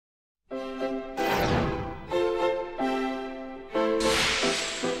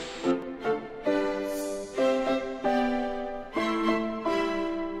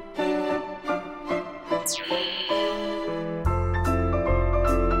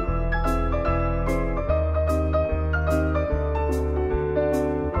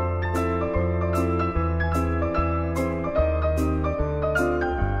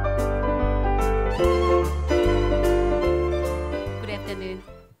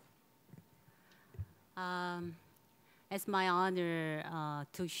Um, it's my honor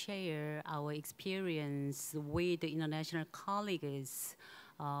to share our experience with the international colleagues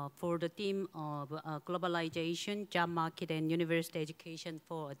for the theme of globalization, job market, and university education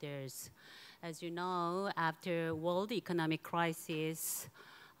for others. As you know, after world economic crisis,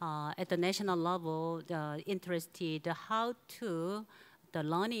 at the national level, interested how to the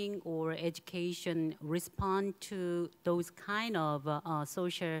learning or education respond to those kind of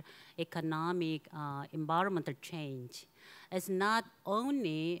social economic environmental change. It's not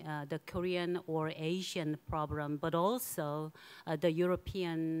only the Korean or Asian problem, but also the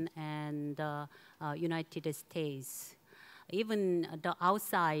European and United States. Even the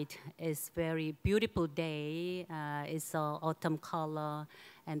outside is very beautiful day. It's autumn color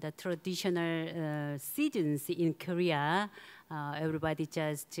and the traditional seasons in Korea. Everybody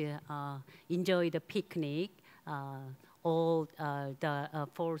just enjoy the picnic, all the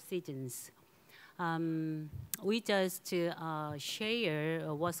 4 seasons. We just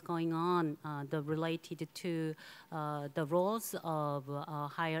share what's going on related to the roles of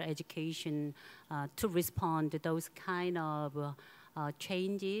higher education to respond to those kind of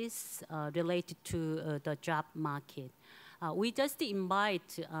changes related to the job market. We just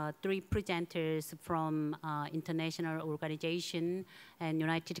invite 3 presenters from international organization and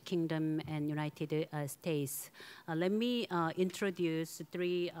United Kingdom and United States. Let me introduce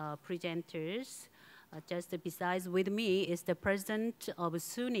 3 presenters. Just besides with me is the president of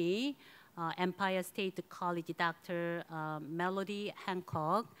SUNY, Empire State College, Dr. Merodie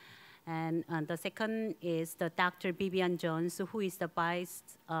Hancock. And the second is the Dr. Vivien Jones, who is the vice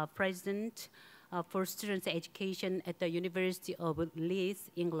president for students' education at the University of Leeds,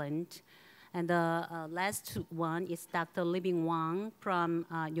 England. And the last one is Dr. Libing Wang from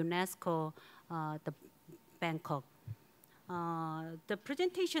UNESCO, the Bangkok. The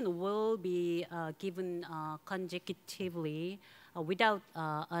presentation will be given consecutively without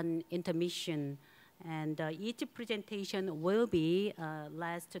an intermission. And each presentation will be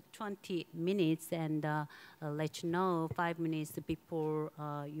last 20 minutes and let you know 5 minutes before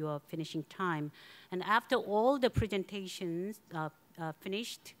your finishing time. And after all the presentations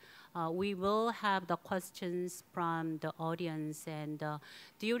finished, we will have the questions from the audience. And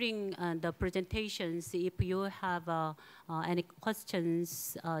during the presentations, if you have any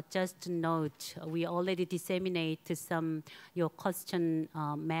questions, just note. We already disseminate some your question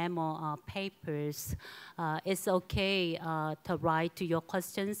memo papers. It's okay to write your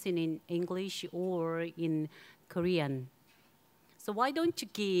questions in English or in Korean. So why don't you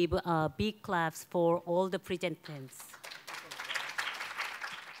give big claps for all the presenters?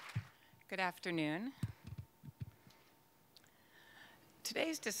 Good afternoon.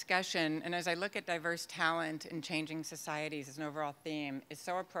 Today's discussion, and as I look at diverse talent in changing societies as an overall theme, is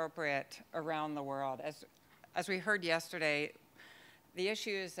so appropriate around the world. As we heard yesterday, the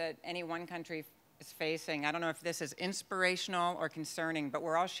issues that any one country is facing, I don't know if this is inspirational or concerning, but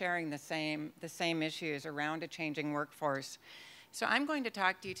we're all sharing the same issues around a changing workforce. So I'm going to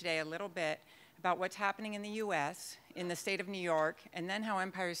talk to you today a little bit about what's happening in the US, in the state of New York, and then how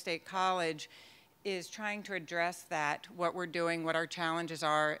Empire State College is trying to address that, what we're doing, what our challenges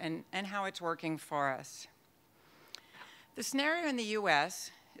are, and how it's working for us. The scenario in the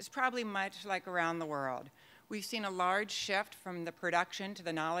US is probably much like around the world. We've seen a large shift from the production to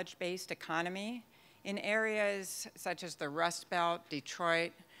the knowledge-based economy in areas such as the Rust Belt,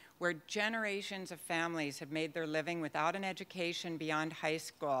 Detroit, where generations of families have made their living without an education beyond high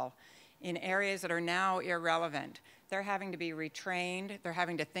school, in areas that are now irrelevant. They're having to be retrained. They're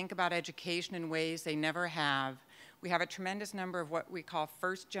having to think about education in ways they never have. We have a tremendous number of what we call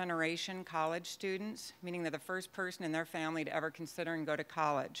first-generation college students, meaning they're the first person in their family to ever consider and go to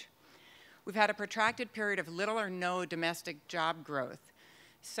college. We've had a protracted period of little or no domestic job growth.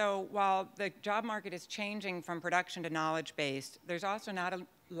 So while the job market is changing from production to knowledge-based, there's also not a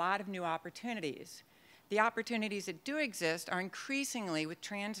lot of new opportunities. The opportunities that do exist are increasingly with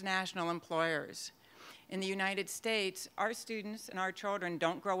transnational employers. In the United States, our students and our children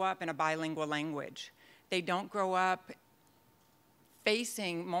don't grow up in a bilingual language. They don't grow up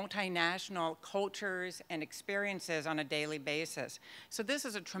facing multinational cultures and experiences on a daily basis. So this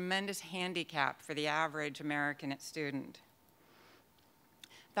is a tremendous handicap for the average American student.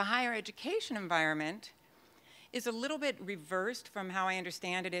 The higher education environment is a little bit reversed from how I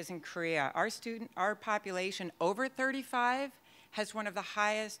understand it is in Korea. Our population over 35 has one of the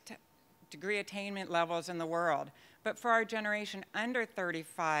highest degree attainment levels in the world. But for our generation under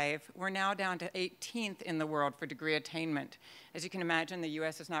 35, we're now down to 18th in the world for degree attainment. As you can imagine, the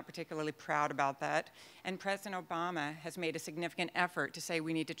US is not particularly proud about that. And President Obama has made a significant effort to say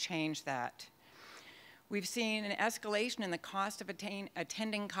we need to change that. We've seen an escalation in the cost of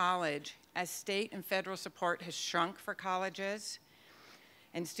attending college as state and federal support has shrunk for colleges,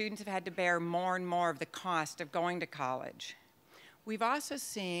 and students have had to bear more and more of the cost of going to college. We've also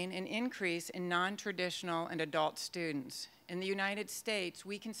seen an increase in non-traditional and adult students. In the United States,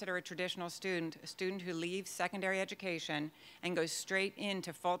 we consider a traditional student a student who leaves secondary education and goes straight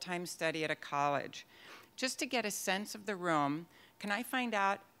into full-time study at a college. Just to get a sense of the room, can I find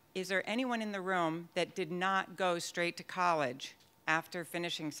out, is there anyone in the room that did not go straight to college after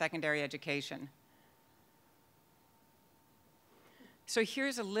finishing secondary education? So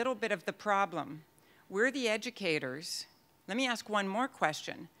here's a little bit of the problem. We're the educators. Let me ask one more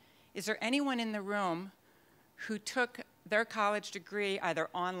question. Is there anyone in the room who took their college degree either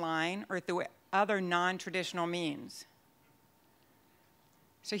online or through other non-traditional means?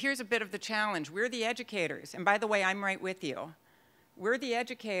 So here's a bit of the challenge. We're the educators, and by the way, I'm right with you. We're the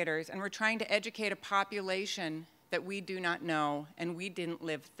educators, and we're trying to educate a population that we do not know and we didn't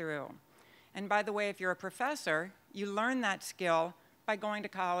live through. And by the way, if you're a professor, you learn that skill by going to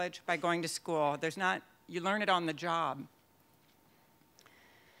college, by going to school. You learn it on the job.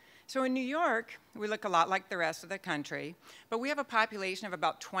 So in New York, we look a lot like the rest of the country, but we have a population of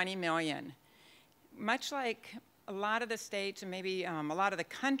about 20 million. Much like a lot of the states and maybe a lot of the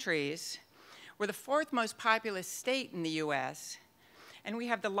countries, we're the fourth most populous state in the US, and we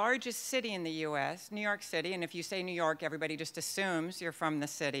have the largest city in the US, New York City, and if you say New York, everybody just assumes you're from the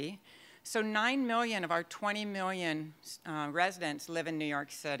city. So 9 million of our 20 million residents live in New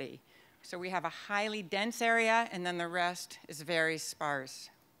York City. So we have a highly dense area, and then the rest is very sparse.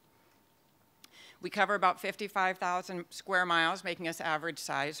 We cover about 55,000 square miles, making us average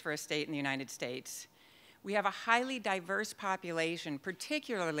size for a state in the United States. We have a highly diverse population,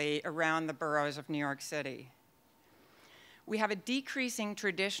 particularly around the boroughs of New York City. We have a decreasing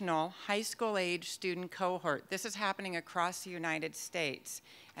traditional high school age student cohort. This is happening across the United States.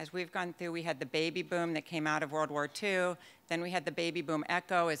 As we've gone through, we had the baby boom that came out of World War II. Then we had the baby boom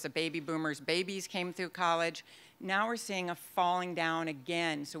echo as the baby boomers' babies came through college. Now we're seeing a falling down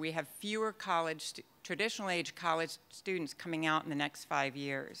again. So we have fewer traditional age college students coming out in the next 5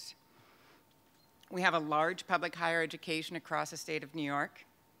 years. We have a large public higher education across the state of New York.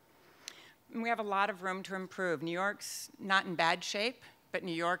 And we have a lot of room to improve. New York's not in bad shape, but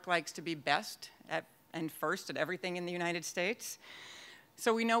New York likes to be best and first at everything in the United States.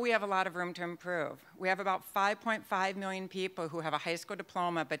 So we know we have a lot of room to improve. We have about 5.5 million people who have a high school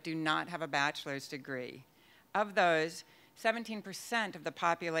diploma but do not have a bachelor's degree. Of those, 17% of the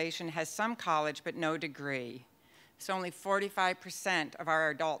population has some college but no degree. So only 45% of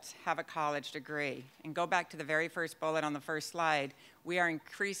our adults have a college degree. And go back to the very first bullet on the first slide, we are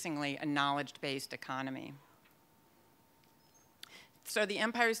increasingly a knowledge-based economy. So the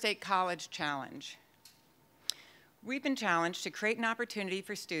Empire State College Challenge. We've been challenged to create an opportunity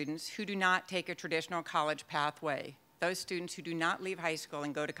for students who do not take a traditional college pathway, those students who do not leave high school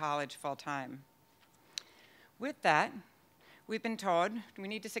and go to college full-time. With that, we've been told we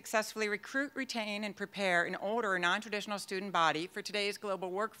need to successfully recruit, retain, and prepare an older, non-traditional student body for today's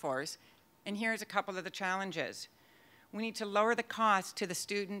global workforce, and here's a couple of the challenges. We need to lower the cost to the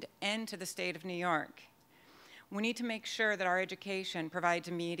student and to the state of New York. We need to make sure that our education provides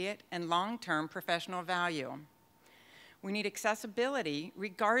immediate and long-term professional value. We need accessibility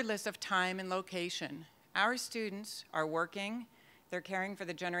regardless of time and location. Our students are working, they're caring for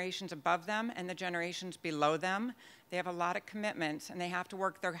the generations above them and the generations below them. They have a lot of commitments, and they have to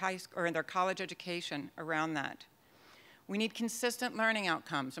work their high school or their college education around that. We need consistent learning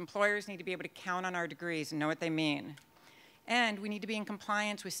outcomes. Employers need to be able to count on our degrees and know what they mean. And we need to be in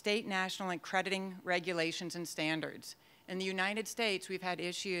compliance with state, national, and accrediting regulations and standards. In the United States, we've had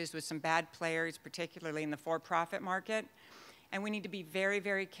issues with some bad players, particularly in the for-profit market, and we need to be very,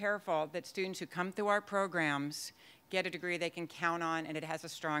 very careful that students who come through our programs get a degree they can count on and it has a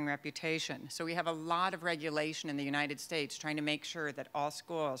strong reputation. So we have a lot of regulation in the United States trying to make sure that all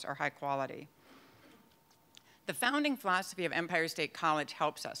schools are high quality. The founding philosophy of Empire State College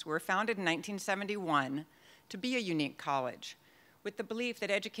helps us. We were founded in 1971 to be a unique college with the belief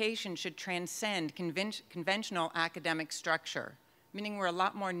that education should transcend conventional academic structure, meaning we're a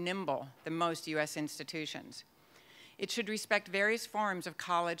lot more nimble than most US institutions. It should respect various forms of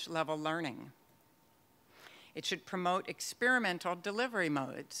college-level learning. It should promote experimental delivery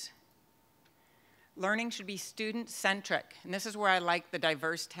modes. Learning should be student-centric, and this is where I like the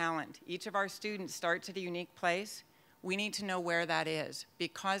diverse talent. Each of our students starts at a unique place. We need to know where that is.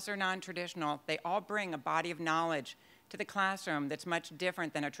 Because they're non-traditional, they all bring a body of knowledge to the classroom that's much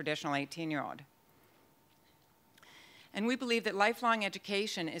different than a traditional 18-year-old. And we believe that lifelong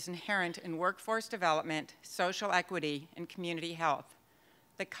education is inherent in workforce development, social equity, and community health.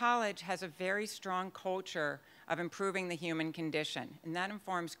 The college has a very strong culture of improving the human condition, and that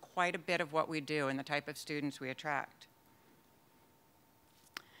informs quite a bit of what we do and the type of students we attract.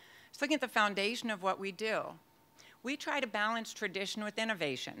 So looking at the foundation of what we do, we try to balance tradition with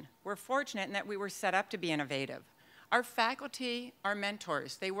innovation. We're fortunate in that we were set up to be innovative. Our faculty are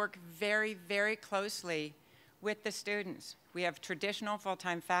mentors. They work very, very closely with the students. We have traditional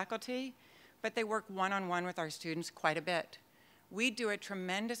full-time faculty, but they work one-on-one with our students quite a bit. We do a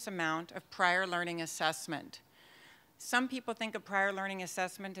tremendous amount of prior learning assessment. Some people think of prior learning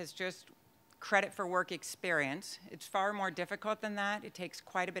assessment as just credit for work experience. It's far more difficult than that. It takes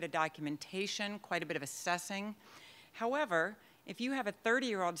quite a bit of documentation, quite a bit of assessing. However, if you have a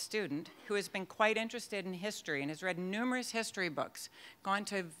 30-year-old student who has been quite interested in history and has read numerous history books, gone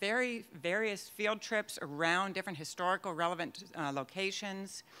to various field trips around different historical relevant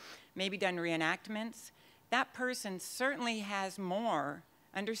locations, maybe done reenactments, that person certainly has more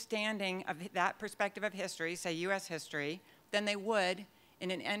understanding of that perspective of history, say US history, than they would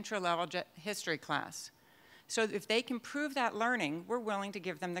in an entry-level history class. So if they can prove that learning, we're willing to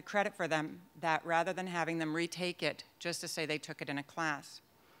give them the credit for that rather than having them retake it just to say they took it in a class.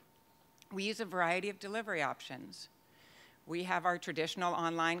 We use a variety of delivery options. We have our traditional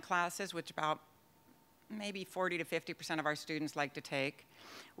online classes, which about maybe 40 to 50% of our students like to take.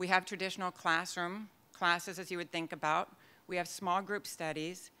 We have traditional classroom classes, as you would think about. We have small group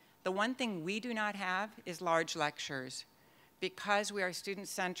studies. The one thing we do not have is large lectures. Because we are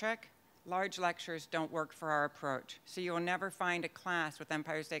student-centric, large lectures don't work for our approach. So you will never find a class with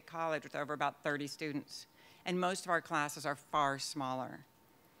Empire State College with over about 30 students. And most of our classes are far smaller.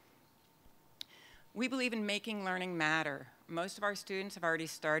 We believe in making learning matter. Most of our students have already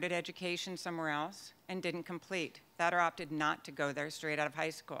started education somewhere else and didn't complete. That or opted not to go there straight out of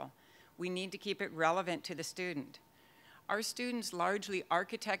high school. We need to keep it relevant to the student. Our students largely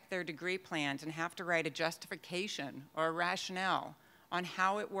architect their degree plans and have to write a justification or a rationale on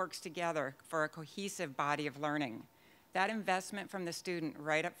how it works together for a cohesive body of learning. That investment from the student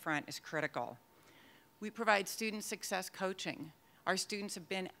right up front is critical. We provide student success coaching. Our students have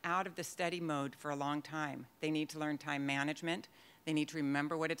been out of the study mode for a long time. They need to learn time management. They need to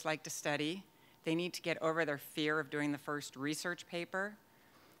remember what it's like to study. They need to get over their fear of doing the first research paper.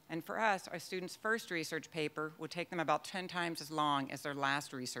 And for us, our students' first research paper will take them about 10 times as long as their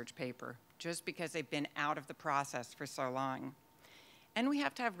last research paper, just because they've been out of the process for so long. And we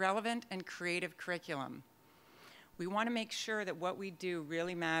have to have relevant and creative curriculum. We want to make sure that what we do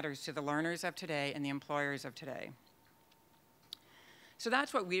really matters to the learners of today and the employers of today. So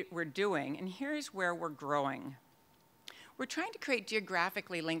that's what we're doing, and here's where we're growing. We're trying to create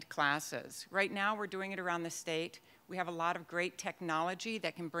geographically linked classes. Right now, we're doing it around the state. We have a lot of great technology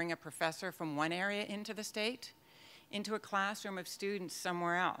that can bring a professor from one area into the state, into a classroom of students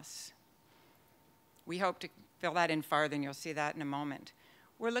somewhere else. We hope to fill that in farther, and you'll see that in a moment.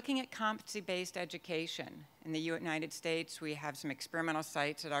 We're looking at competency-based education. In the United States, we have some experimental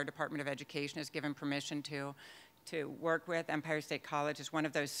sites that our Department of Education has given permission to work with. Empire State College is one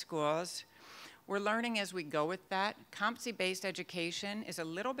of those schools. We're learning as we go with that. Competency-based education is a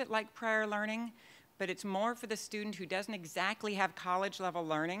little bit like prior learning, but it's more for the student who doesn't exactly have college-level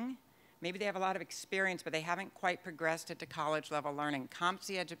learning. Maybe they have a lot of experience, but they haven't quite progressed it to college-level learning.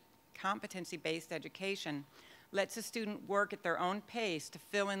 Competency-based education lets the student work at their own pace to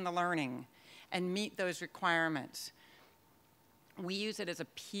fill in the learning and meet those requirements. We use it as a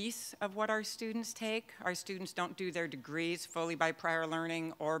piece of what our students take. Our students don't do their degrees fully by prior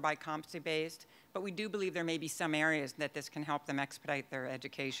learning or by competency-based, but we do believe there may be some areas that this can help them expedite their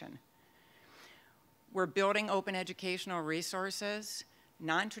education. We're building open educational resources.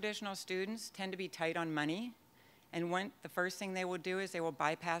 Non-traditional students tend to be tight on money, and the first thing they will do is they will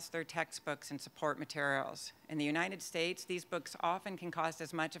bypass their textbooks and support materials. In the United States, these books often can cost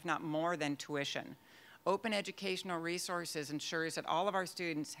as much, if not more, than tuition. Open educational resources ensures that all of our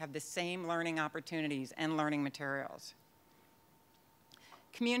students have the same learning opportunities and learning materials.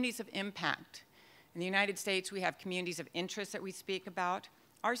 Communities of impact. In the United States, we have communities of interest that we speak about.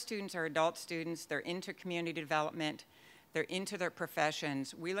 Our students are adult students. They're into community development. They're into their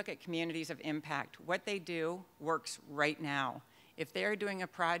professions. We look at communities of impact. What they do works right now. If they're doing a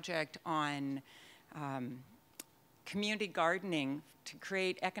project on community gardening to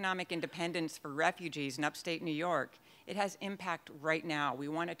create economic independence for refugees in upstate New York, it has impact right now. We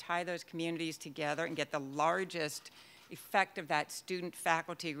want to tie those communities together and get the largest effect of that student,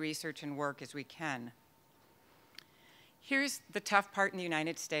 faculty, research, and work as we can. Here's the tough part in the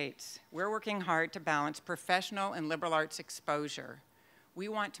United States. We're working hard to balance professional and liberal arts exposure. We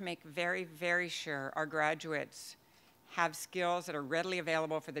want to make very, very sure our graduates have skills that are readily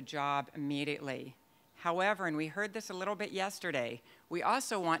available for the job immediately. However, and we heard this a little bit yesterday, we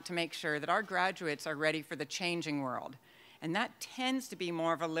also want to make sure that our graduates are ready for the changing world. And that tends to be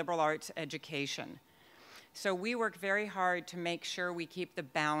more of a liberal arts education. So we work very hard to make sure we keep the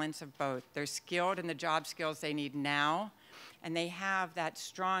balance of both. They're skilled in the job skills they need now, and they have that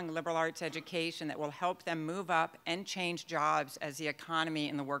strong liberal arts education that will help them move up and change jobs as the economy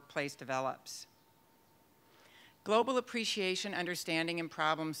and the workplace develops. Global appreciation, understanding, and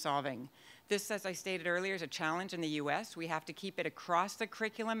problem solving. This, as I stated earlier, is a challenge in the US. We have to keep it across the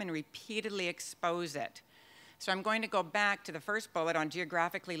curriculum and repeatedly expose it. So I'm going to go back to the first bullet on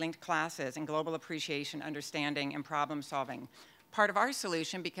geographically linked classes and global appreciation, understanding, and problem solving. Part of our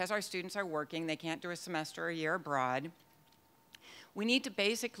solution, because our students are working, they can't do a semester or a year abroad, we need to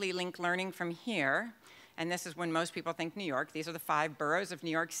basically link learning from here, and this is when most people think New York. These are the 5 boroughs of New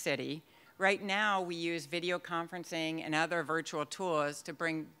York City. Right now, we use video conferencing and other virtual tools to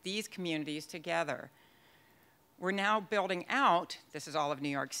bring these communities together. We're now building out, this is all of New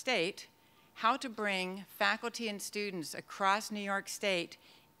York State, how to bring faculty and students across New York State,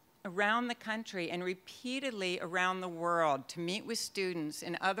 around the country, and repeatedly around the world to meet with students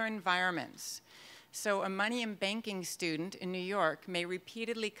in other environments. So a money and banking student in New York may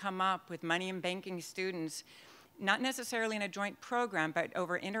repeatedly come up with money and banking students, not necessarily in a joint program, but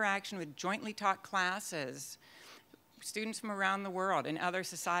over interaction with jointly taught classes, students from around the world in other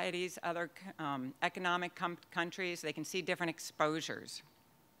societies, other economic countries. They can see different exposures.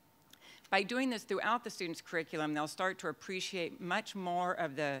 By doing this throughout the students' curriculum, they'll start to appreciate much more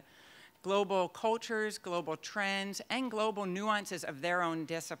of the global cultures, global trends, and global nuances of their own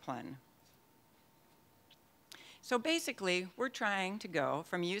discipline. So basically, we're trying to go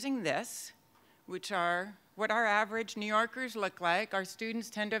from using this, which are what our average New Yorkers look like. Our students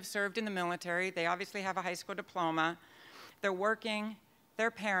tend to have served in the military. They obviously have a high school diploma. They're working,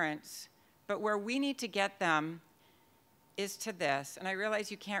 they're parents. But where we need to get them is to this, and I realize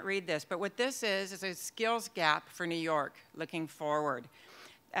you can't read this, but what this is a skills gap for New York looking forward.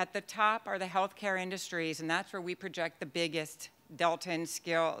 At the top are the healthcare industries, and that's where we project the biggest delta in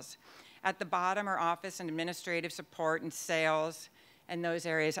skills. At the bottom are office and administrative support and sales and those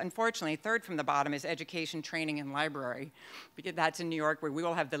areas. Unfortunately, third from the bottom is education, training, and library, because that's in New York where we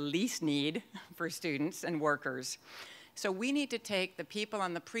will have the least need for students and workers. So we need to take the people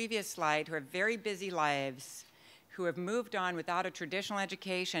on the previous slide who have very busy lives, who have moved on without a traditional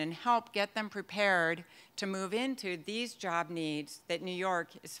education, and help get them prepared to move into these job needs that New York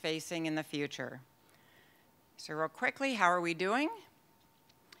is facing in the future. So real quickly, how are we doing?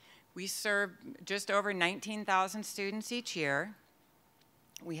 We serve just over 19,000 students each year.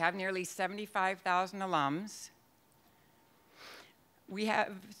 We have nearly 75,000 alums. We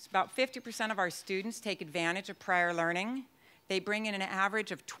have about 50% of our students take advantage of prior learning. They bring in an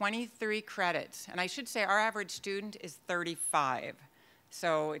average of 23 credits. And I should say our average student is 35.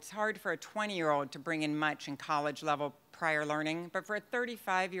 So it's hard for a 20-year-old to bring in much in college-level prior learning. But for a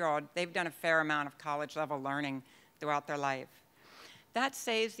 35-year-old, they've done a fair amount of college-level learning throughout their life. That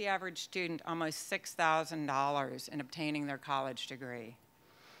saves the average student almost $6,000 in obtaining their college degree.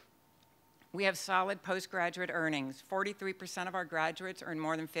 We have solid postgraduate earnings. 43% of our graduates earn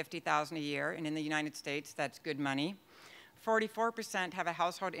more than $50,000 a year, and in the United States, that's good money. 44% have a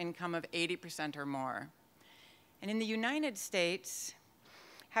household income of 80% or more. And in the United States,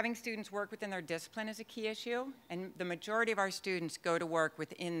 having students work within their discipline is a key issue, and the majority of our students go to work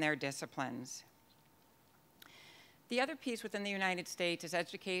within their disciplines. The other piece within the United States is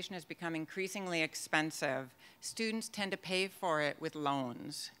education has become increasingly expensive. Students tend to pay for it with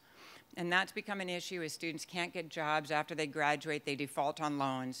loans. And that's become an issue as students can't get jobs after they graduate, they default on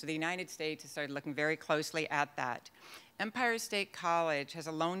loans. So the United States has started looking very closely at that. Empire State College has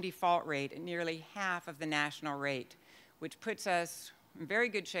a loan default rate at nearly half of the national rate, which puts us in very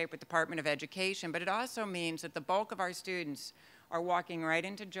good shape with the Department of Education, but it also means that the bulk of our students are walking right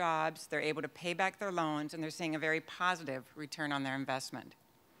into jobs, they're able to pay back their loans, and they're seeing a very positive return on their investment.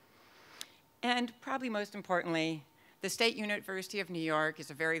 And probably most importantly, the State University of New York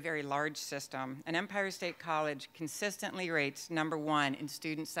is a very, very large system, and Empire State College consistently rates #1 in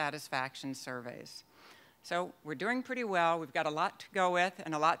student satisfaction surveys. So we're doing pretty well. We've got a lot to go with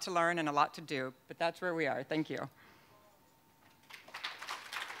and a lot to learn and a lot to do, but that's where we are. Thank you.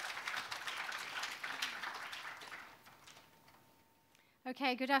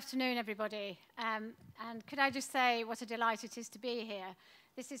 Okay, good afternoon, everybody. And could I just say what a delight it is to be here.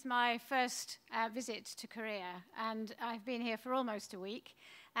 This is my first visit to Korea, and I've been here for almost a week,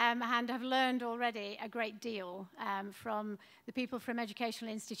 and have learned already a great deal from the people from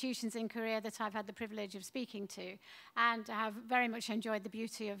educational institutions in Korea that I've had the privilege of speaking to, and have very much enjoyed the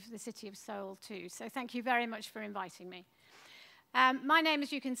beauty of the city of Seoul too. So thank you very much for inviting me. My name,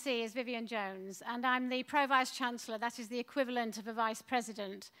 as you can see, is Vivien Jones, and I'm the Pro-Vice-Chancellor, that is the equivalent of a Vice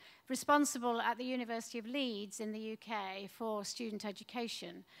President, responsible at the University of Leeds in the UK for student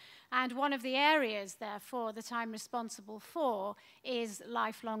education. And one of the areas, therefore, that I'm responsible for is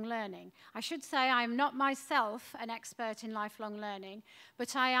lifelong learning. I should say I'm not myself an expert in lifelong learning,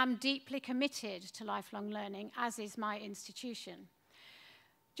 but I am deeply committed to lifelong learning, as is my institution.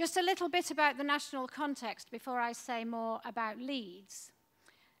 Just a little bit about the national context before I say more about Leeds.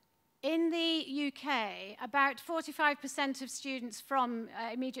 In the UK, about 45% of students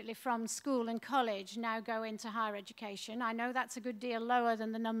immediately from school and college now go into higher education. I know that's a good deal lower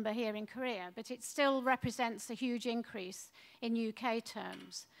than the number here in Korea, but it still represents a huge increase in UK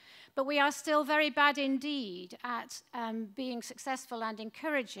terms. But we are still very bad indeed at being successful and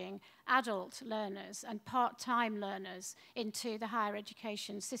encouraging adult learners and part-time learners into the higher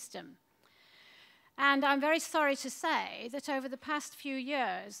education system. And I'm very sorry to say that over the past few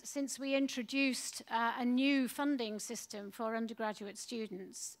years, since we introduced a new funding system for undergraduate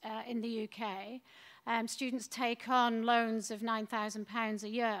students in the UK, students take on loans of £9,000 a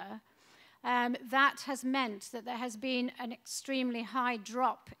year. That has meant that there has been an extremely high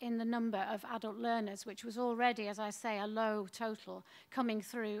drop in the number of adult learners, which was already, as I say, a low total coming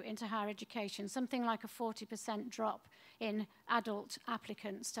through into higher education, something like a 40% drop in adult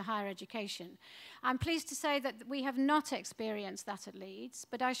applicants to higher education. I'm pleased to say that we have not experienced that at Leeds,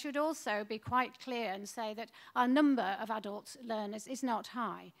 but I should also be quite clear and say that our number of adult learners is not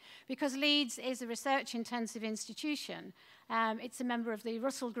high, because Leeds is a research-intensive institution. It's a member of the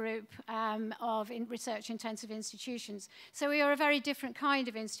Russell Group of research-intensive institutions. So we are a very different kind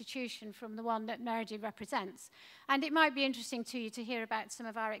of institution from the one that Merodie represents. And it might be interesting to you to hear about some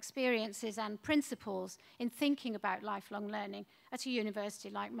of our experiences and principles in thinking about lifelong learning at a university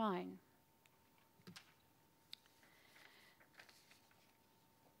like mine.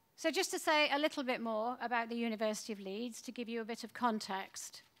 So just to say a little bit more about the University of Leeds, to give you a bit of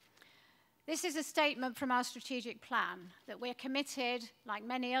context. This is a statement from our strategic plan that we're committed, like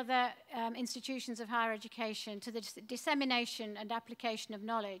many other institutions of higher education, to the dissemination and application of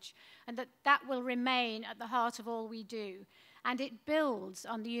knowledge, and that will remain at the heart of all we do. And it builds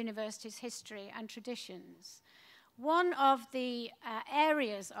on the university's history and traditions. One of the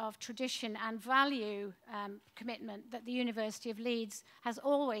areas of tradition and value commitment that the University of Leeds has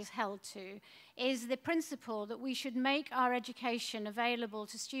always held to is the principle that we should make our education available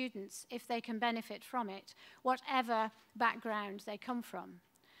to students if they can benefit from it, whatever background they come from.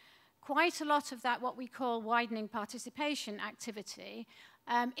 Quite a lot of that, what we call widening participation activity,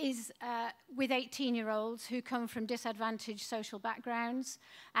 is with 18-year-olds who come from disadvantaged social backgrounds,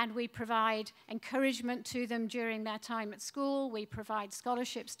 and we provide encouragement to them during their time at school, we provide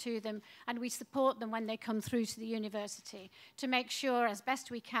scholarships to them, and we support them when they come through to the university to make sure, as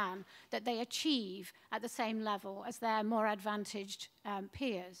best we can, that they achieve at the same level as their more advantaged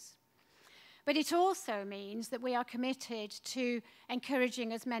peers. But it also means that we are committed to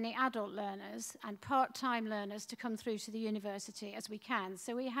encouraging as many adult learners and part-time learners to come through to the university as we can.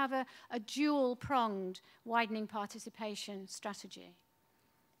 So we have a dual-pronged widening participation strategy.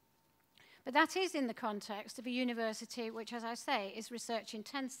 But that is in the context of a university which, as I say, is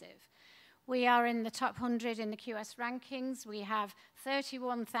research-intensive. We are in the top 100 in the QS rankings. We have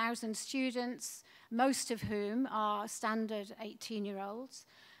 31,000 students, most of whom are standard 18-year-olds.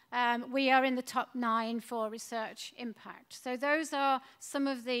 We are in the top 9 for research impact. So those are some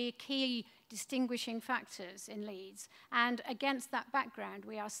of the key distinguishing factors in Leeds. And against that background,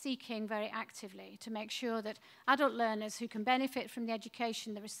 we are seeking very actively to make sure that adult learners who can benefit from the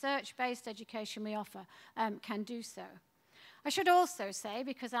education, the research-based education we offer, can do so. I should also say,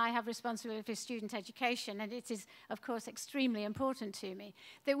 because I have responsibility for student education, and it is, of course, extremely important to me,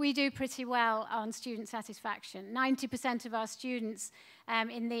 that we do pretty well on student satisfaction. 90% of our students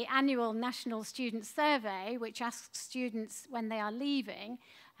in the annual National Student Survey, which asks students when they are leaving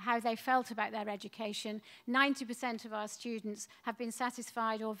how they felt about their education, 90% of our students have been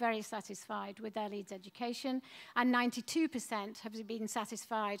satisfied or very satisfied with their Leeds education, and 92% have been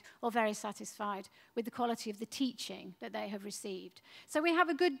satisfied or very satisfied with the quality of the teaching that they have received. So we have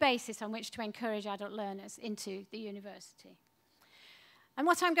a good basis on which to encourage adult learners into the university. And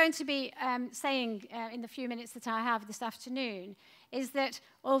what I'm going to be saying in the few minutes that I have this afternoon is that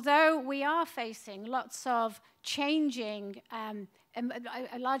although we are facing lots of changing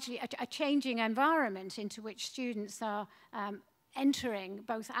largely a changing environment into which students are entering,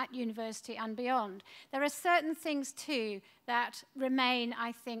 both at university and beyond. There are certain things too that remain,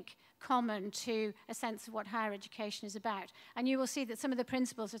 I think, common to a sense of what higher education is about. And you will see that some of the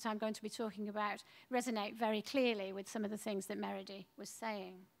principles that I'm going to be talking about resonate very clearly with some of the things that Merodie was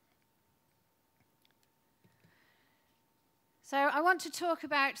saying. So I want to talk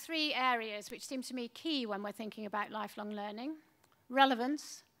about 3 areas which seem to me key when we're thinking about lifelong learning: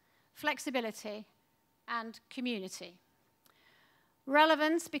 relevance, flexibility, and community.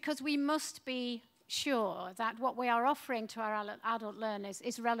 Relevance, because we must be sure that what we are offering to our adult learners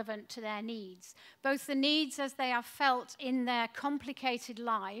is relevant to their needs, both the needs as they are felt in their complicated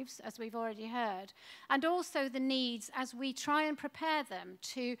lives, as we've already heard, and also the needs as we try and prepare them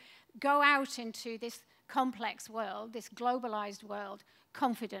to go out into this complex world, this globalized world,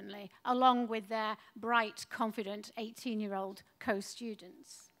 confidently, along with their bright, confident 18-year-old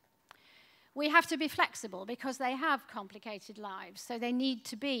co-students. We have to be flexible because they have complicated lives, so we need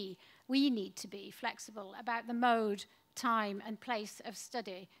to be flexible about the mode, time, and place of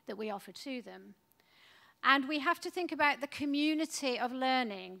study that we offer to them. And we have to think about the community of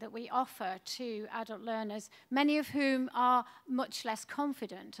learning that we offer to adult learners, many of whom are much less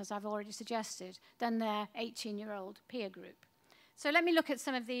confident, as I've already suggested, than their 18-year-old peer group. So let me look at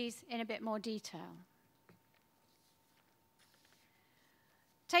some of these in a bit more detail.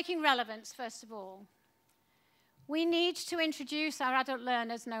 Taking relevance, first of all, we need to introduce our adult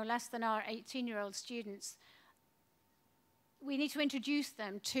learners, no less than our 18-year-old students. We need to introduce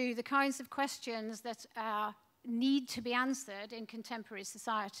them to the kinds of questions that need to be answered in contemporary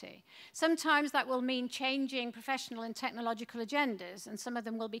society. Sometimes that will mean changing professional and technological agendas, and some of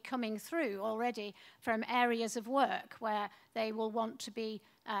them will be coming through already from areas of work where they will want to be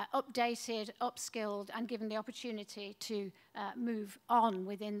updated, upskilled, and given the opportunity to move on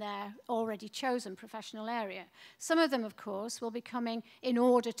within their already chosen professional area. Some of them, of course, will be coming in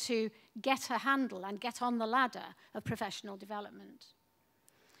order to get a handle and get on the ladder of professional development.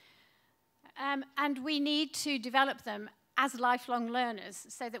 And we need to develop them as lifelong learners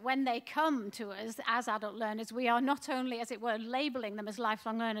so that when they come to us as adult learners, we are not only, as it were, labeling them as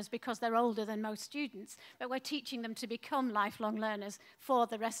lifelong learners because they're older than most students, but we're teaching them to become lifelong learners for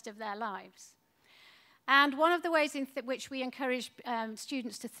the rest of their lives. And one of the ways in which we encourage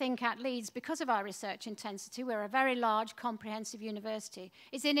students to think at Leeds, because of our research intensity, we're a very large, comprehensive university,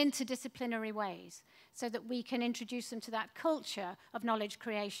 is in interdisciplinary ways, so that we can introduce them to that culture of knowledge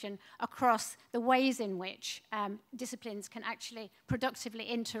creation across the ways in which disciplines can actually productively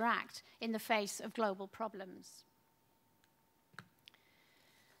interact in the face of global problems.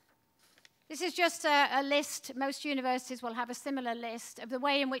 This is just a list. Most universities will have a similar list of the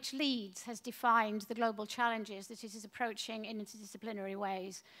way in which Leeds has defined the global challenges that it is approaching in interdisciplinary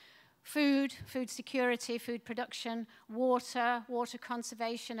ways. Food, food security, food production, water, water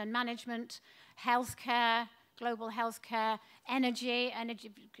conservation and management, healthcare, global healthcare, energy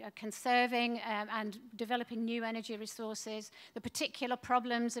conserving and developing new energy resources, the particular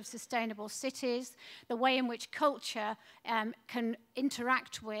problems of sustainable cities, the way in which culture can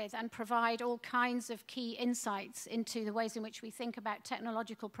interact with and provide all kinds of key insights into the ways in which we think about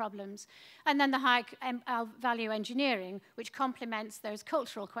technological problems, and then the high value engineering, which complements those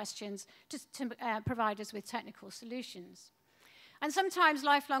cultural questions to provide us with technical solutions. And sometimes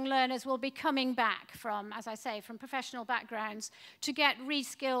lifelong learners will be coming back from, as I say, from professional backgrounds to get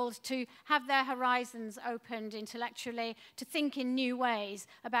reskilled, to have their horizons opened intellectually, to think in new ways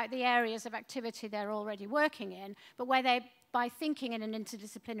about the areas of activity they're already working in, but where they, by thinking in an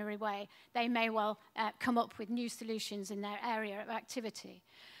interdisciplinary way, they may well come up with new solutions in their area of activity.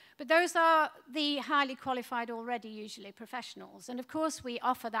 But those are the highly qualified already, usually professionals. And of course, we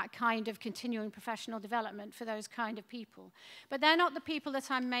offer that kind of continuing professional development for those kind of people. But they're not the people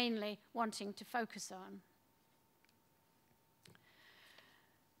that I'm mainly wanting to focus on.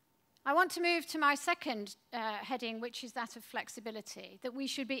 I want to move to my second heading, which is that of flexibility, that we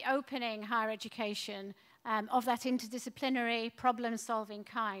should be opening higher education of that interdisciplinary, problem-solving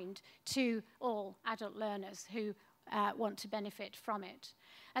kind to all adult learners who want to benefit from it.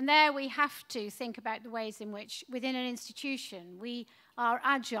 And there we have to think about the ways in which, within an institution, we are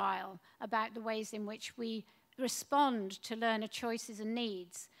agile about the ways in which we respond to learner choices and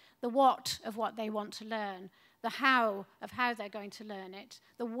needs, the what of what they want to learn, the how of how they're going to learn it,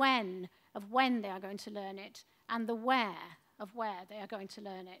 the when of when they are going to learn it, and the where of where they are going to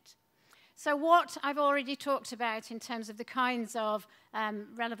learn it. So what I've already talked about in terms of the kinds of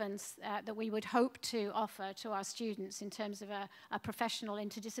relevance that we would hope to offer to our students in terms of a professional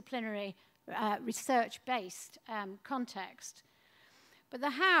interdisciplinary research-based context. But the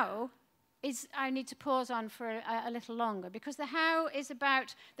how is, I need to pause on for a little longer, because the how is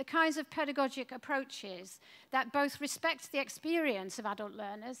about the kinds of pedagogic approaches that both respect the experience of adult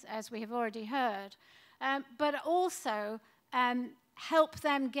learners, as we have already heard, but also help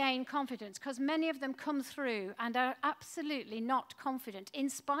them gain confidence, because many of them come through and are absolutely not confident, in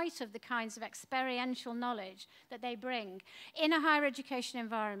spite of the kinds of experiential knowledge that they bring. In a higher education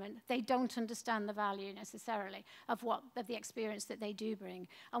environment, they don't understand the value necessarily of the experience that they do bring.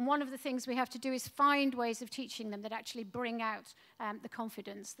 And one of the things we have to do is find ways of teaching them that actually bring out the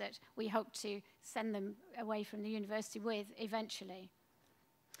confidence that we hope to send them away from the university with eventually.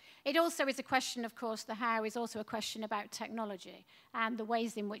 It also is a question, of course, the how is also a question about technology and the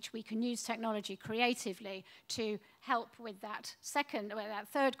ways in which we can use technology creatively to help with that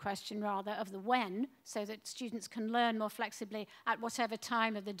third question, rather, of the when, so that students can learn more flexibly at whatever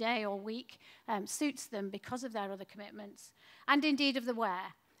time of the day or week suits them because of their other commitments, and indeed of the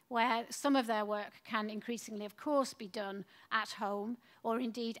where some of their work can increasingly, of course, be done at home or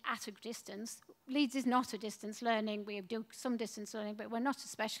indeed at a distance. Leeds is not a distance learning. We do some distance learning, but we're not a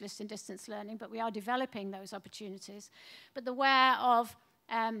specialist in distance learning, but we are developing those opportunities. But the where of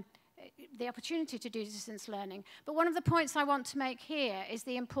the opportunity to do distance learning. But one of the points I want to make here is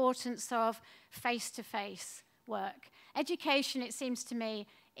the importance of face-to-face work. Education, it seems to me,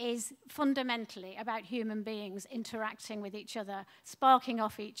 is fundamentally about human beings interacting with each other, sparking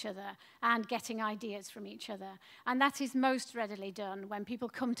off each other, and getting ideas from each other. And that is most readily done when people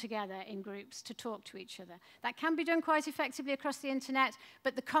come together in groups to talk to each other. That can be done quite effectively across the internet,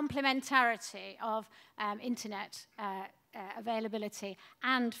 but the complementarity of internet availability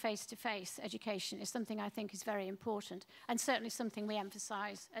and face-to-face education is something I think is very important, and certainly something we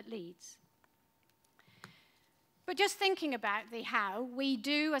emphasize at Leeds. But just thinking about the how, we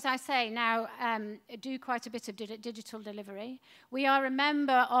do, as I say, now do quite a bit of digital delivery. We are a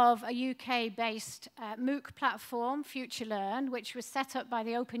member of a UK-based MOOC platform, FutureLearn, which was set up by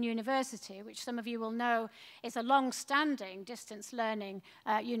the Open University, which some of you will know is a long-standing distance learning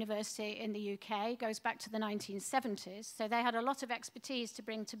university in the UK, goes back to the 1970s. So they had a lot of expertise to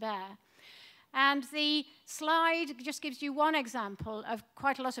bring to bear. And the slide just gives you one example of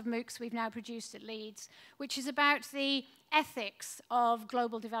quite a lot of MOOCs we've now produced at Leeds, which is about the ethics of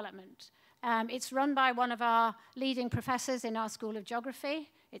global development. It's run by one of our leading professors in our School of Geography.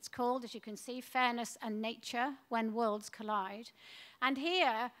 It's called, as you can see, Fairness and Nature, When Worlds Collide. And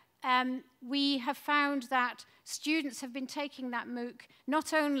here, we have found that students have been taking that MOOC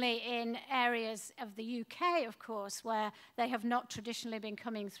not only in areas of the UK, of course, where they have not traditionally been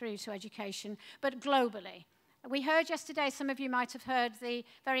coming through to education, but globally. We heard yesterday, some of you might have heard the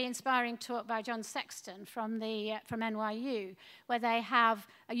very inspiring talk by John Sexton from NYU, where they have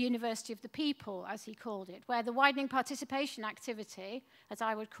a University of the People, as he called it, where the widening participation activity, as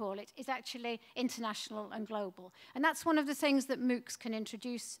I would call it, is actually international and global. And that's one of the things that MOOCs can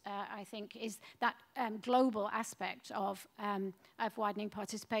introduce, I think, is that global aspect of widening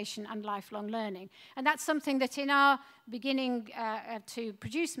participation and lifelong learning. And that's something that in our beginning to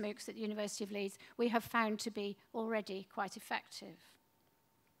produce MOOCs at the University of Leeds, we have found to be already quite effective.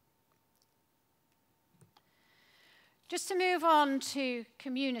 Just to move on to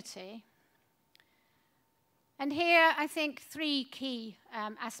community. And here, I think, three key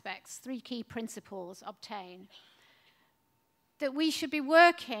aspects, three key principles obtain. That we should be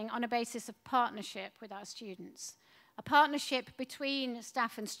working on a basis of partnership with our students. A partnership between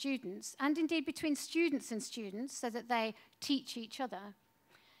staff and students, and indeed between students and students, so that they teach each other.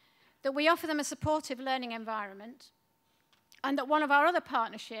 That we offer them a supportive learning environment, and that one of our other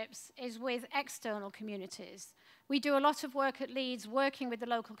partnerships is with external communities. We do a lot of work at Leeds working with the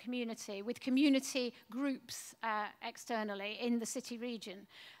local community, with community groups externally in the city region,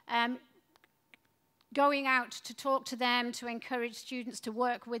 going out to talk to them, to encourage students to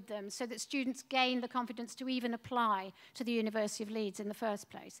work with them so that students gain the confidence to even apply to the University of Leeds in the first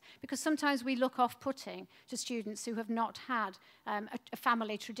place. Because sometimes we look off-putting to students who have not had a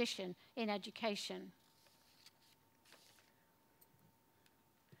family tradition in education.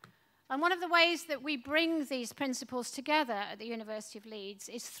 And one of the ways that we bring these principles together at the University of Leeds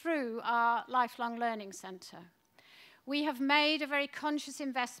is through our Lifelong Learning Centre. We have made a very conscious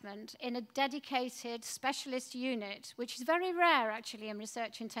investment in a dedicated specialist unit, which is very rare actually in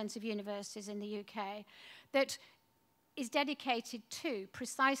research-intensive universities in the UK, that is dedicated to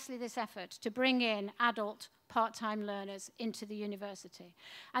precisely this effort to bring in adult part-time learners into the university.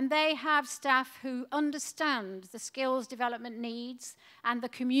 And they have staff who understand the skills development needs and the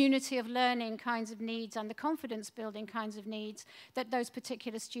community of learning kinds of needs and the confidence building kinds of needs that those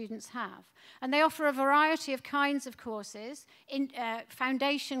particular students have. And they offer a variety of kinds of courses,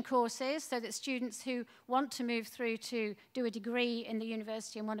 foundation courses, so that students who want to move through to do a degree in the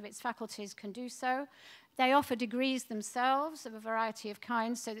university in one of its faculties can do so. They offer degrees themselves of a variety of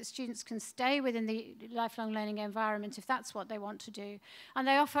kinds so that students can stay within the lifelong learning environment if that's what they want to do. And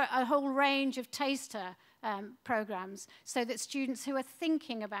they offer a whole range of taster programs so that students who are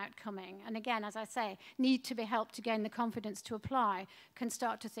thinking about coming, and again, as I say, need to be helped to gain the confidence to apply, can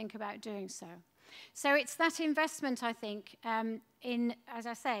start to think about doing so. So it's that investment, I think, in, as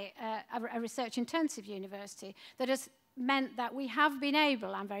I say, a research-intensive university that has meant that we have been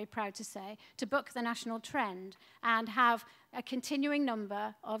able, I'm very proud to say, to buck the national trend and have a continuing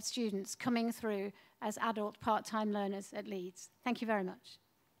number of students coming through as adult part-time learners at Leeds. Thank you very much.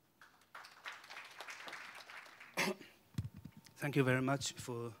 Thank you very much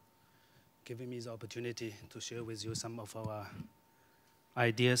for giving me the opportunity to share with you some of our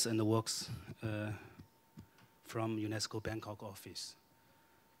ideas and works from UNESCO Bangkok office.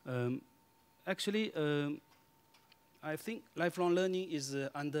 I think lifelong learning is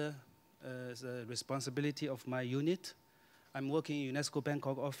under the responsibility of my unit. I'm working in UNESCO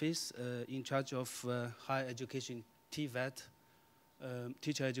Bangkok office in charge of higher education, TVET,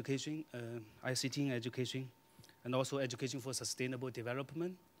 teacher education, ICT education, and also education for sustainable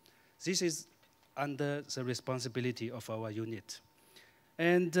development. This is under the responsibility of our unit.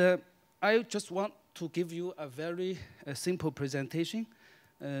 And I just want to give you a very simple presentation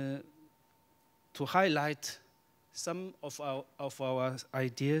to highlight some of our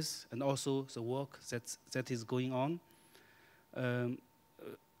ideas and also the work that is going on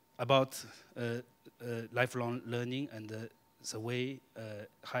about lifelong learning and the way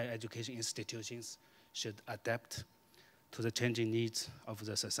higher education institutions should adapt to the changing needs of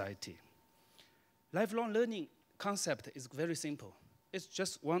the society. Lifelong learning concept is very simple. It's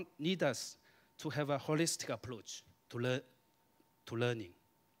just need us to have a holistic approach to learning.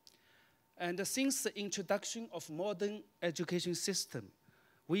 And since the introduction of modern education system,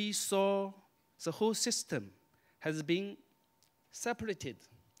 we saw the whole system has been separated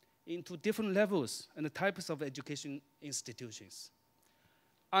into different levels and types of education institutions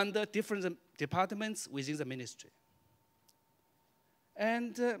under different departments within the ministry.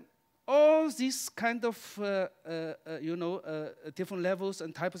 And all these kind of different levels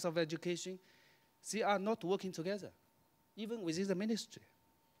and types of education, they are not working together, even within the ministry.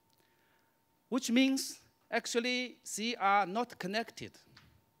 Which means, actually, they are not connected.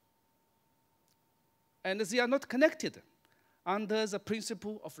 And they are not connected under the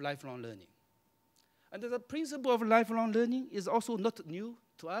principle of lifelong learning. And the principle of lifelong learning is also not new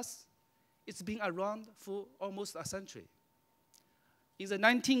to us. It's been around for almost a century. In the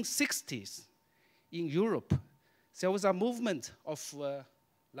 1960s, in Europe, there was a movement of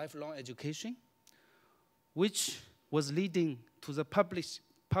lifelong education, which was leading to the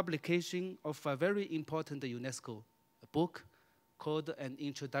publication of a very important UNESCO book called An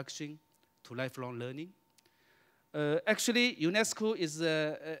Introduction to Lifelong Learning. Actually, UNESCO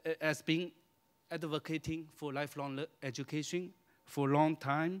has been advocating for lifelong education for a long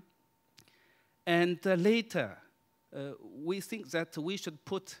time. And later, we think that we should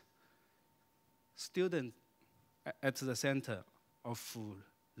put students at the center of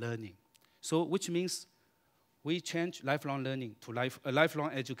learning. So, which means we change lifelong learning to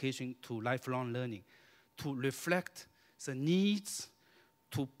lifelong education to lifelong learning to reflect the needs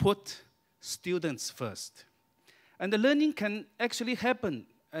to put students first. And the learning can actually happen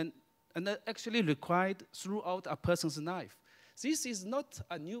and actually required throughout a person's life. This is not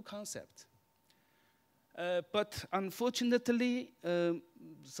a new concept. But unfortunately, the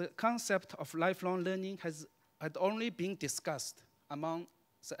concept of lifelong learning had only been discussed among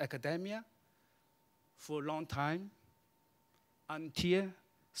the academia for a long time until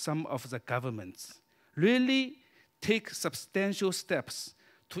some of the governments really take substantial steps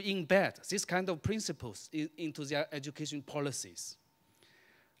to embed this kind of principles into their education policies.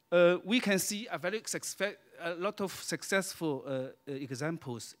 We can see a lot of successful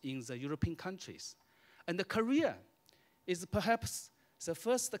examples in the European countries. And Korea is perhaps the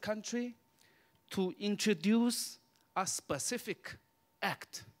first country to introduce a specific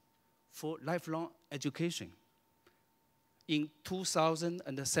act for lifelong education in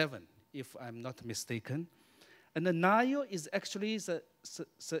 2007, if I'm not mistaken. And the NIO is actually the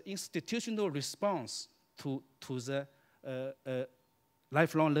institutional response to the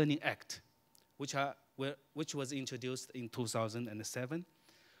Lifelong Learning Act, which was introduced in 2007.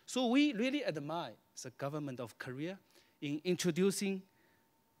 So we really admire the government of Korea in introducing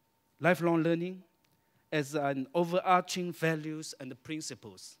lifelong learning as an overarching values and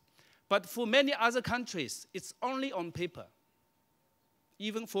principles. But for many other countries, it's only on paper,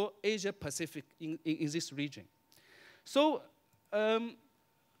 even for Asia Pacific in this region. So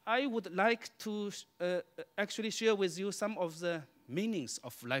I would like to actually share with you some of the meanings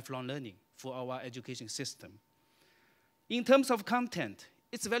of lifelong learning for our education system. In terms of content,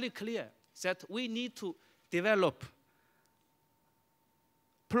 it's very clear that we need to develop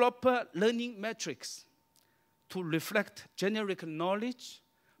proper learning metrics to reflect generic knowledge,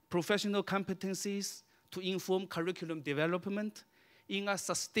 professional competencies, to inform curriculum development in a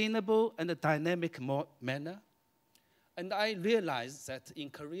sustainable and a dynamic manner. And I realize that in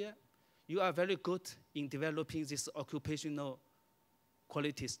Korea, you are very good in developing these occupational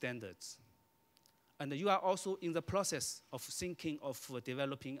quality standards. And you are also in the process of thinking of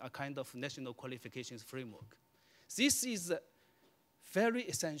developing a kind of national qualifications framework. This is very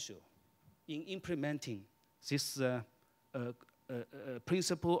essential in implementing this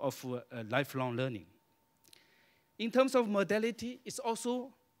principle of lifelong learning. In terms of modality, it's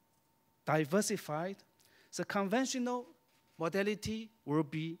also diversified. The conventional modality will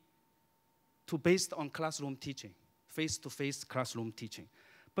be based on classroom teaching, face-to-face classroom teaching.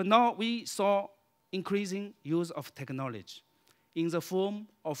 But now we saw increasing use of technology in the form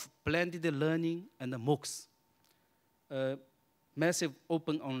of blended learning and MOOCs, massive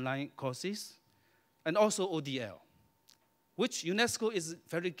open online courses, and also ODL, which UNESCO is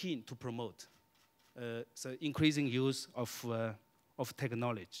very keen to promote, the increasing use of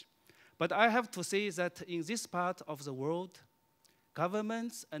technology. But I have to say that in this part of the world,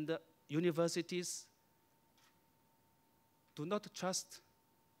 governments and universities do not trust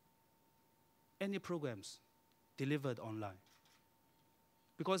any programs delivered online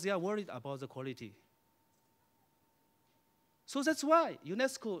because they are worried about the quality. So that's why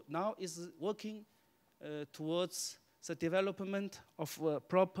UNESCO now is working towards the development of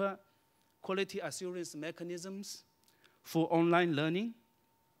proper quality assurance mechanisms for online learning.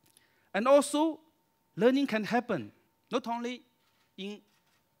 And also, learning can happen not only in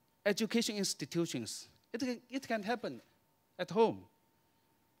education institutions, it can happen at home,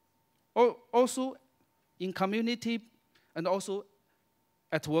 or also in community and also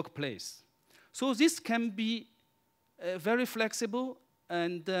at workplace. So this can be very flexible,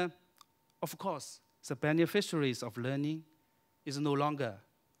 and of course, the beneficiaries of learning is no longer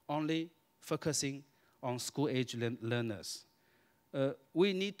only focusing on school-age learners.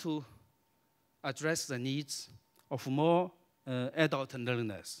 We need to address the needs of more adult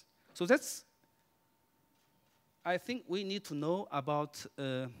learners. So that's, I think we need to know about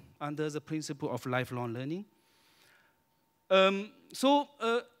under the principle of lifelong learning.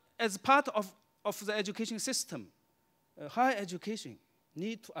 As part of the education system, higher education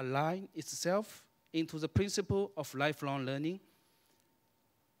needs to align itself into the principle of lifelong learning.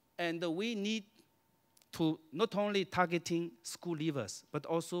 And we need to not only targeting school leavers, but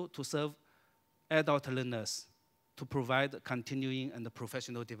also to serve adult learners to provide continuing and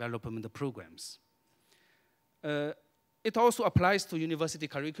professional development programs. It also applies to university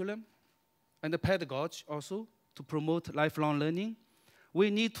curriculum and the pedagogy also to promote lifelong learning. We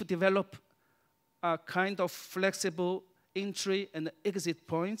need to develop a kind of flexible entry and exit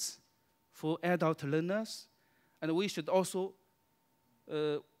points for adult learners. And we should also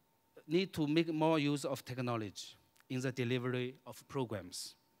need to make more use of technology in the delivery of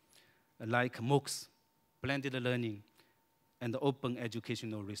programs like MOOCs, blended learning, and open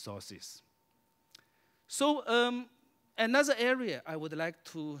educational resources. So another area I would like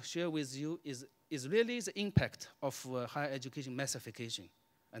to share with you is really the impact of higher education massification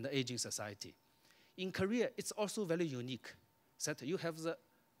and the aging society. In Korea, it's also very unique that you have the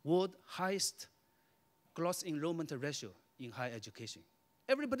world's highest gross enrollment ratio in higher education.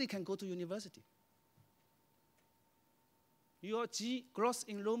 Everybody can go to university. Your gross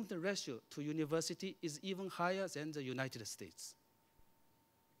enrollment ratio to university is even higher than the United States.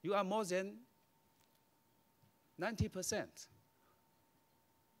 You are more than 90%.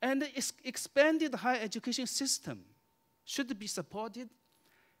 And the expanded higher education system should be supported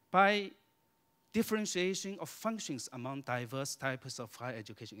by differentiation of functions among diverse types of higher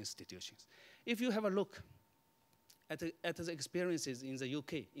education institutions. If you have a look at the experiences in the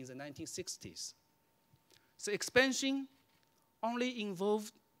UK in the 1960s, the expansion only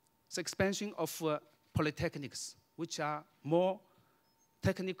involved the expansion of polytechnics, which are more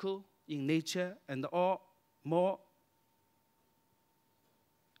technical in nature and more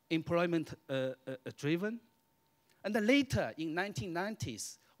employment driven. And then later, in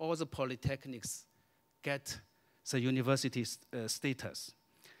 1990s, all the polytechnics get the university status.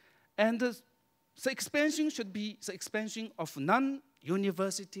 And the expansion should be the expansion of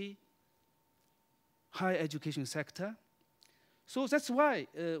non-university higher education sector. So that's why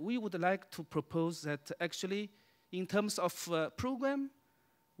we would like to propose that actually, in terms of program,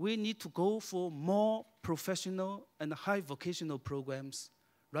 we need to go for more professional and high vocational programs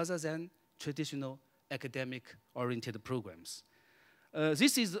rather than traditional academic-oriented programs.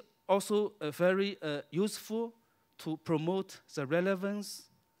 This is also very useful to promote the relevance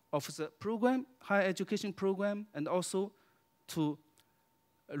of the program, higher education program, and also to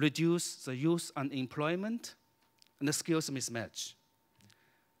reduce the youth unemployment and the skills mismatch.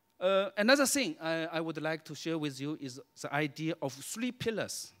 Another thing I would like to share with you is the idea of 3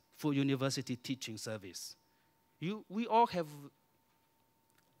 pillars for university teaching service. We all have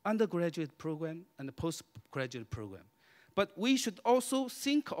undergraduate program and a postgraduate program. But we should also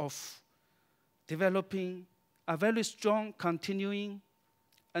think of developing a very strong continuing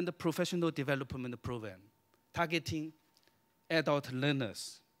and professional development program targeting adult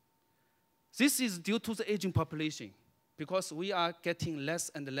learners. This is due to the aging population because we are getting less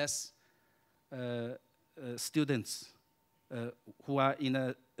and less students who are in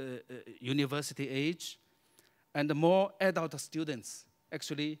a university age, and more adult students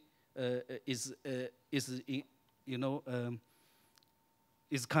actually is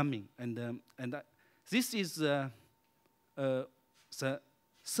coming, and this is the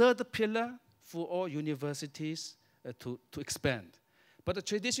 3rd pillar for all universities to expand. But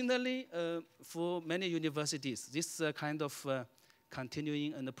traditionally, for many universities, this kind of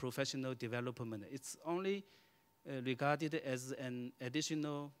continuing and professional development, it's only regarded as an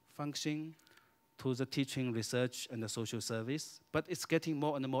additional function to the teaching, research, and the social service, but it's getting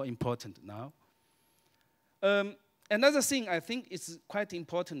more and more important now. Another thing I think is quite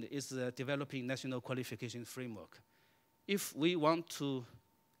important is developing national qualification framework. If we want to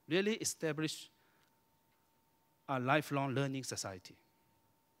really establish a lifelong learning society.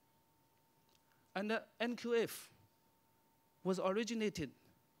 And NQF was originated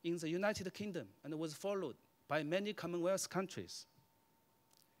in the United Kingdom and was followed by many Commonwealth countries.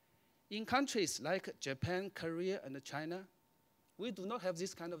 In countries like Japan, Korea, and China, we do not have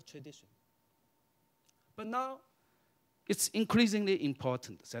this kind of tradition. But now, it's increasingly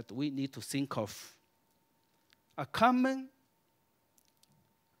important that we need to think of a common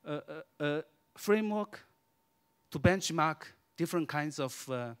framework to benchmark different kinds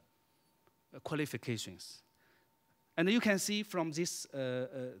of qualifications. And you can see from this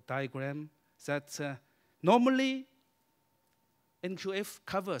diagram that normally NQF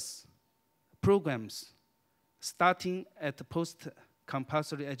covers programs starting at the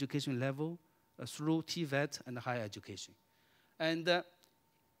post-compulsory education level through TVET and higher education. And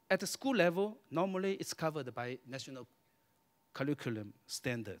at the school level, normally it's covered by national curriculum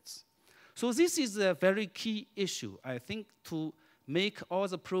standards. So this is a very key issue, I think, to make all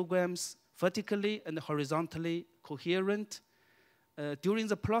the programs vertically and horizontally coherent. During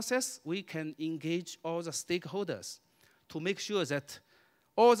the process, we can engage all the stakeholders to make sure that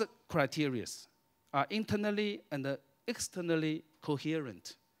all the criteria are internally and externally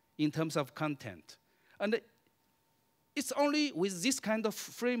coherent in terms of content. And it's only with this kind of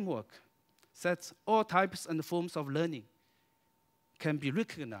framework that all types and forms of learning can be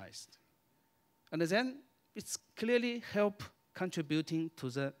recognized. And then it's clearly help contributing to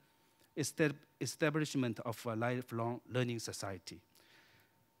the establishment of a lifelong learning society.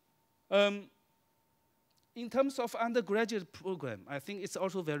 In terms of undergraduate program, I think it's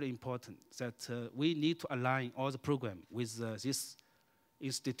also very important that we need to align all the program with this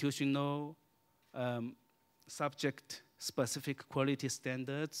institutional subject-specific quality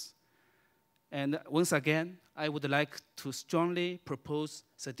standards. And once again, I would like to strongly propose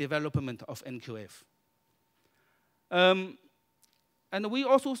the development of NQF. And we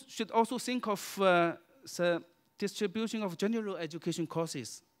also should also think of the distribution of general education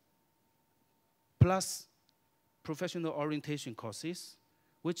courses plus professional orientation courses,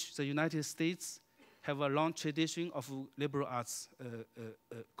 which the United States have a long tradition of liberal arts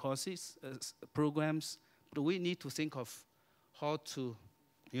courses, programs, but we need to think of how to,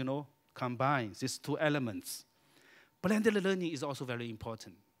 combine these 2 elements. Blended learning is also very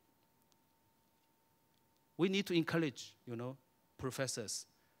important. We need to encourage, professors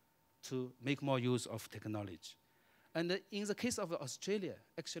to make more use of technology. And in the case of Australia,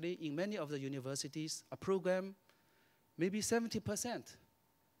 actually, in many of the universities, a program, maybe 70%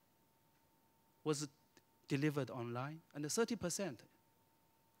 was delivered online, and 30%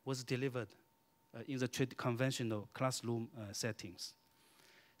 was delivered in the conventional classroom settings.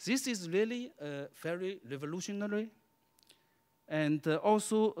 This is really very revolutionary. And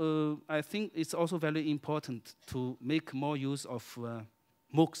also, I think it's also very important to make more use of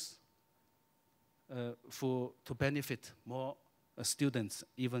MOOCs to benefit more students,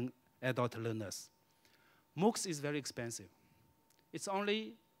 even adult learners. MOOCs is very expensive. It's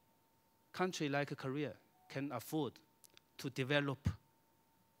only country like Korea can afford to develop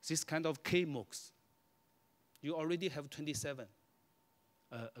this kind of K-MOOCs. You already have 27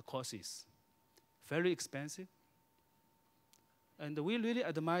 courses. Very expensive. And we really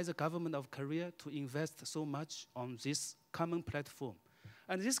admire the government of Korea to invest so much on this common platform.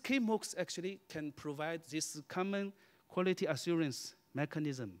 And this K-MOOCs actually can provide this common quality assurance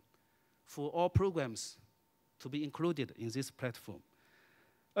mechanism for all programs to be included in this platform.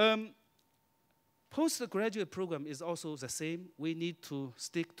 Postgraduate program is also the same. We need to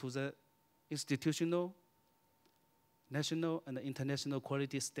stick to the institutional, national, and international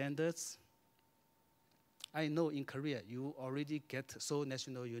quality standards. I know in Korea, you already get Seoul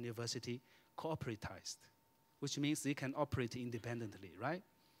National University corporatized, which means they can operate independently, right?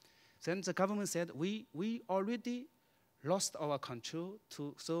 Then the government said, we already lost our control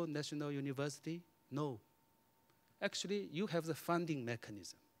to Seoul National University. No. Actually, you have the funding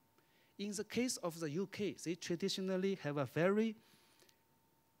mechanism. In the case of the UK, they traditionally have a very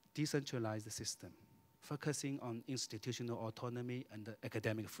decentralized system, focusing on institutional autonomy and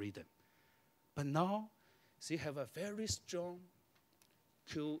academic freedom. But now, they have a very strong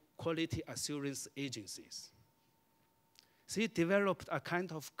quality assurance agencies. They developed a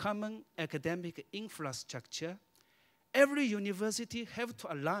kind of common academic infrastructure. Every university have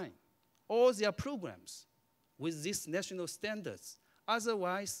to align all their programs with these national standards.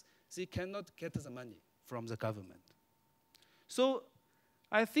 Otherwise, they cannot get the money from the government. So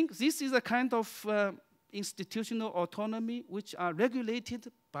I think this is a kind of institutional autonomy which are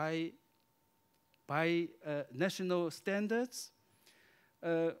regulated by national standards.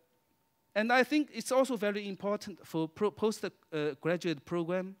 And I think it's also very important for postgraduate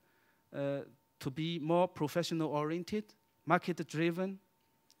program to be more professional-oriented, market-driven,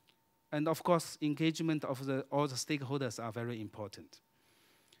 and of course, engagement of all the stakeholders are very important.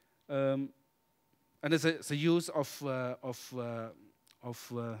 And the use of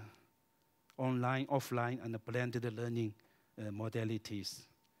online, offline, and blended learning modalities.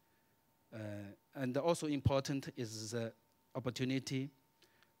 And also important is the opportunity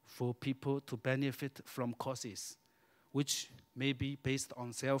for people to benefit from courses which may be based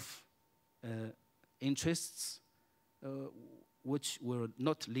on self-interests, which will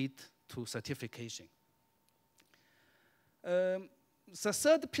not lead to certification. The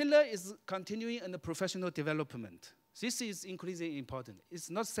third pillar is continuing in the professional development. This is increasingly important. It's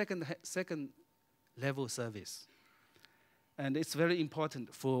not second level service. And it's very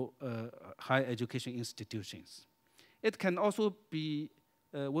important for higher education institutions. It can also be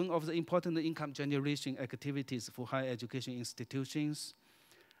one of the important income generation activities for higher education institutions.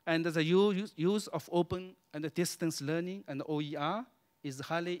 And the use of open and distance learning and OER is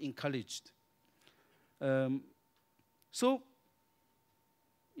highly encouraged. So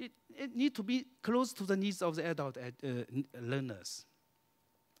it needs to be close to the needs of the adult learners.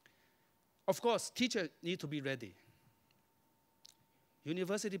 Of course, teachers need to be ready.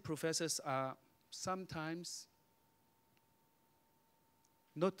 University professors are sometimes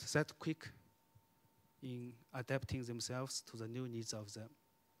not that quick in adapting themselves to the new needs of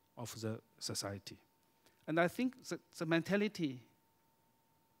the society. And I think the mentality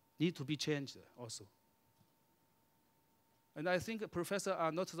needs to be changed also. And I think professors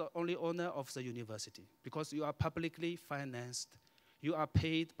are not the only owner of the university, because you are publicly financed. You are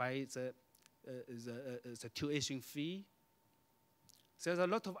paid by the tuition fee. There's a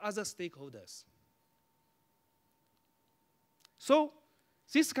lot of other stakeholders. So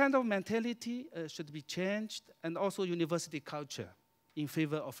this kind of mentality should be changed, and also university culture in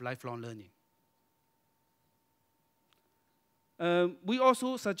favor of lifelong learning. We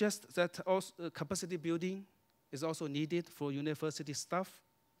also suggest that capacity building is also needed for university staff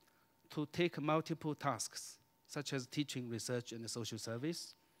to take multiple tasks, such as teaching, research, and social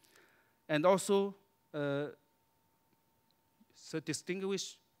service. And also, so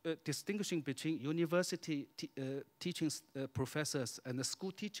distinguishing between university teaching professors and the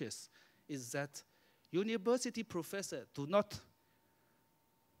school teachers is that university professors do not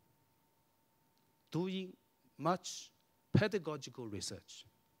doing much pedagogical research.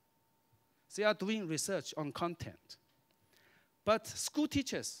 They are doing research on content. But school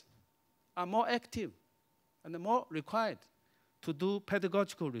teachers are more active and more required to do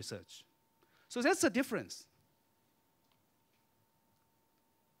pedagogical research. So that's the difference.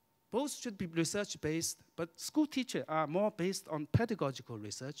 Both should be research-based, but school teachers are more based on pedagogical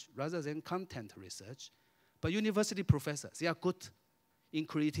research rather than content research. But university professors, they are good in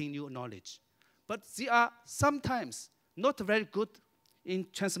creating new knowledge. But they are sometimes not very good in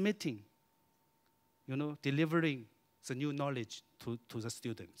transmitting, delivering the new knowledge to the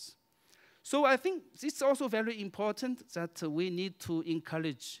students. So I think it's also very important that we need to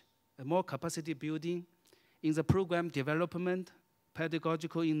encourage more capacity building in the program development,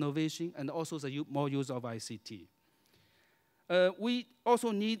 pedagogical innovation, and also the more use of ICT. We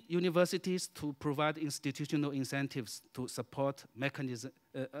also need universities to provide institutional incentives to support mechanism,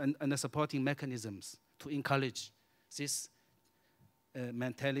 and supporting mechanisms to encourage this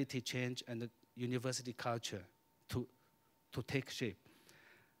mentality change and the university culture to take shape.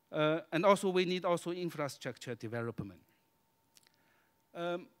 And also we need also infrastructure development.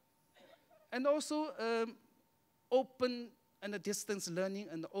 And also open and distance learning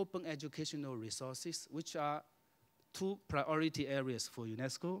and open educational resources, which are two priority areas for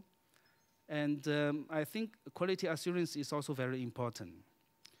UNESCO. And I think quality assurance is also very important.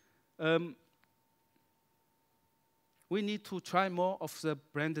 We need to try more of the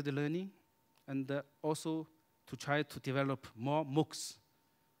blended learning and also to try to develop more MOOCs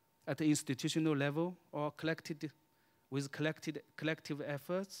at the institutional level or collective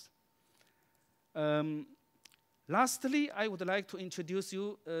efforts. Lastly, I would like to introduce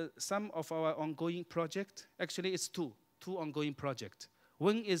you some of our ongoing projects. Actually, it's two ongoing projects.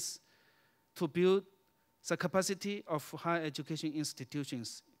 One is to build the capacity of higher education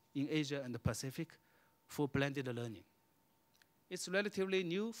institutions in Asia and the Pacific for blended learning. It's relatively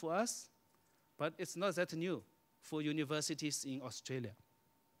new for us, but it's not that new for universities in Australia.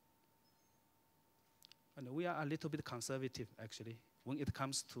 And we are a little bit conservative, actually, when it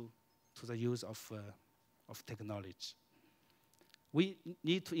comes to the use of technology. We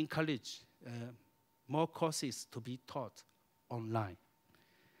need to encourage more courses to be taught online.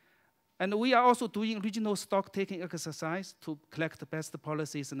 And we are also doing regional stock-taking exercise to collect best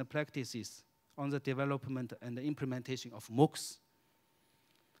policies and practices on the development and the implementation of MOOCs.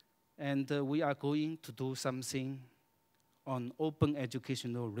 And we are going to do something on open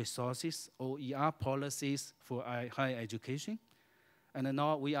educational resources, OER policies for higher education. And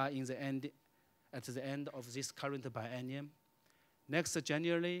now we are at the end of this current biennium. Next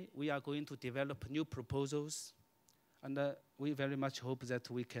January, we are going to develop new proposals. And we very much hope that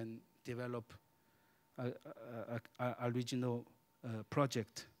we can develop a regional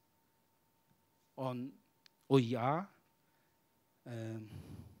project on OER.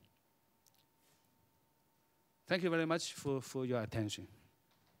 Thank you very much for your attention.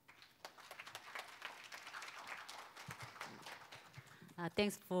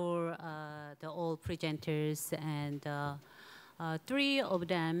 Thanks for the all presenters, and three of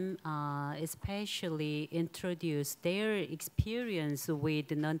them especially introduced their experience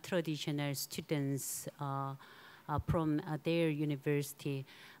with non-traditional students from their university.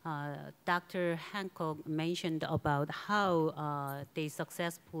 Dr. Hancock mentioned about how they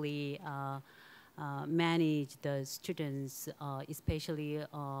successfully manage the students, especially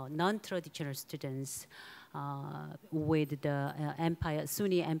non-traditional students, with the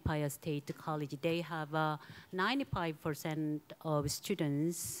SUNY Empire State College. They have 95% of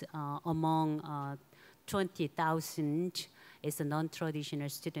students among 20,000 is non-traditional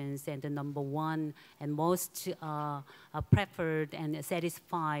students, and the number one and most preferred and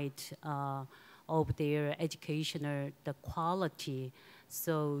satisfied of their educational the quality.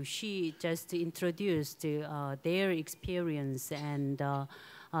 So she just introduced their experience, and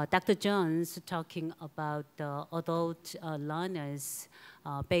Dr. Jones talking about the adult learners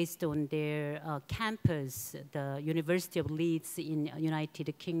based on their campus, the University of Leeds in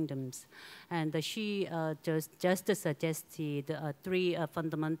United Kingdoms. And she just suggested three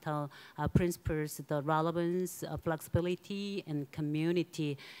fundamental principles: the relevance, flexibility, and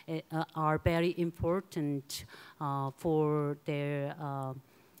community are very important for their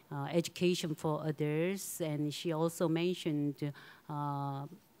education for others. And she also mentioned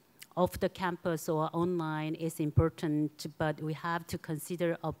off the campus or online is important, but we have to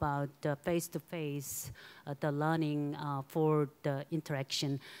consider about the face-to-face, the learning for the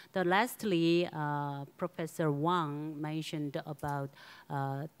interaction. Lastly, Professor Wang mentioned about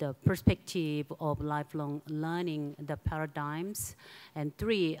the perspective of lifelong learning, the paradigms, and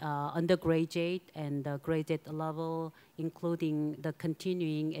three, undergraduate and graduate level including the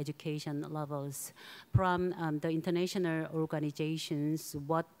continuing education levels. From the international organizations,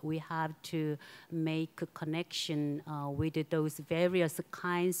 what we have to make a connection with those various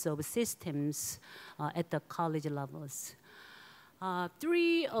kinds of systems at the college levels.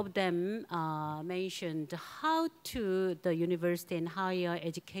 Three of them mentioned how to the university and higher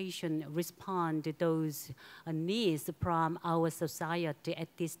education respond to those needs from our society at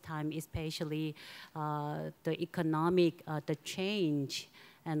this time, especially the economic, the change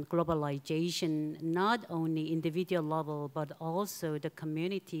and globalization, not only individual level, but also the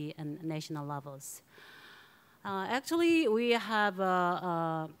community and national levels. Actually, we have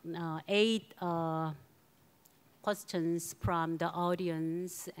 8 questions from the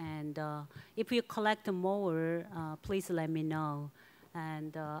audience, and if you collect more, please let me know.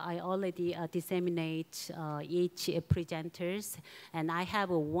 And I already disseminate each presenters, and I have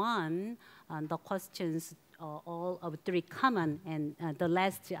one, the questions all of 3 common, and the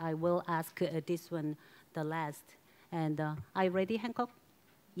last I will ask this one the last. And are you ready, Hancock?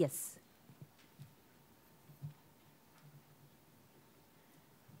 Yes.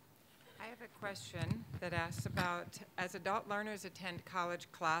 I have a question that asks about, as adult learners attend college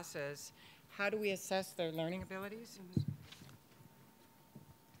classes, how do we assess their learning abilities?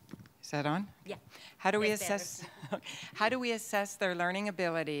 Is that on? Yeah. How do we assess how do we assess their learning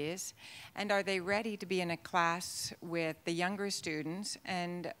abilities, and are they ready to be in a class with the younger students?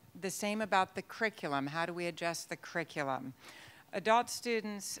 And the same about the curriculum. How do we adjust the curriculum? Adult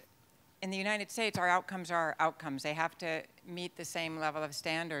students in the United States, our outcomes are our outcomes. They have to meet the same level of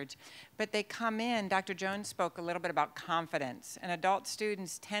standards. But they come in, Dr. Jones spoke a little bit about confidence, and adult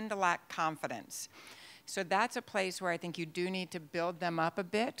students tend to lack confidence. So that's a place where I think you do need to build them up a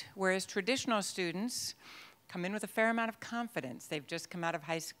bit, whereas traditional students come in with a fair amount of confidence. They've just come out of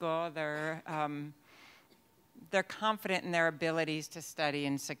high school. They're confident in their abilities to study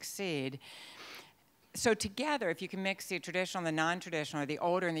and succeed. So together, if you can mix the traditional and the non-traditional, or the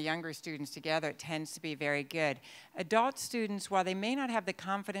older and the younger students together, it tends to be very good. Adult students, while they may not have the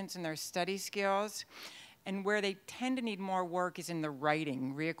confidence in their study skills, and where they tend to need more work is in the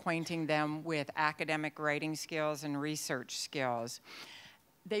writing, reacquainting them with academic writing skills and research skills.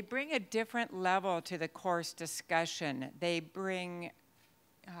 They bring a different level to the course discussion. They bring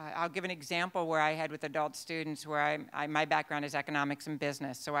I'll give an example where I had with adult students where my background is economics and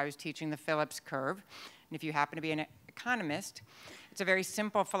business, so I was teaching the Phillips curve. And if you happen to be an economist, it's a very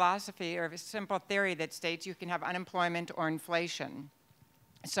simple philosophy or a simple theory that states you can have unemployment or inflation.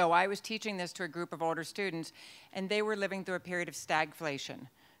 So I was teaching this to a group of older students, and they were living through a period of stagflation.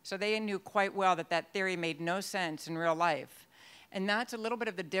 So they knew quite well that that theory made no sense in real life. And that's a little bit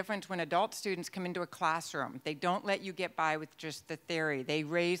of the difference when adult students come into a classroom. They don't let you get by with just the theory. They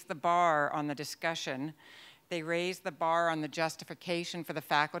raise the bar on the discussion. They raise the bar on the justification for the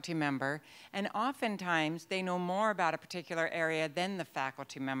faculty member. And oftentimes, they know more about a particular area than the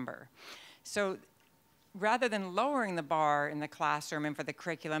faculty member. So rather than lowering the bar in the classroom and for the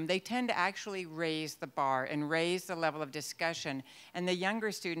curriculum, they tend to actually raise the bar and raise the level of discussion. And the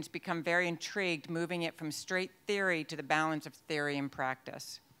younger students become very intrigued, moving it from straight theory to the balance of theory and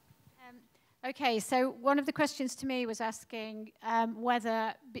practice. Okay, so one of the questions to me was asking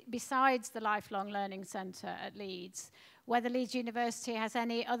whether, besides the Lifelong Learning Centre at Leeds, whether Leeds University has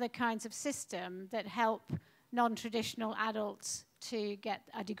any other kinds of system that help non-traditional adults to get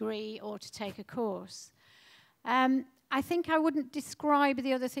a degree or to take a course. I think I wouldn't describe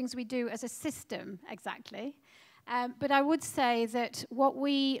the other things we do as a system exactly, but I would say that what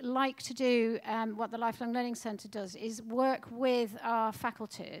we like to do, what the Lifelong Learning Centre does, is work with our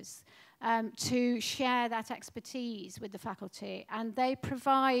faculties to share that expertise with the faculty, and they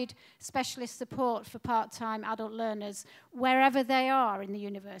provide specialist support for part-time adult learners wherever they are in the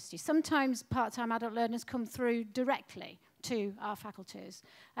university. Sometimes part-time adult learners come through directly to our faculties,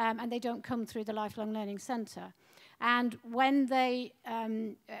 and they don't come through the Lifelong Learning Centre. And when they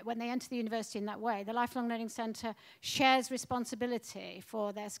enter the university in that way, the Lifelong Learning Centre shares responsibility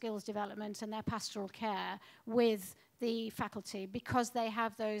for their skills development and their pastoral care with the faculty, because they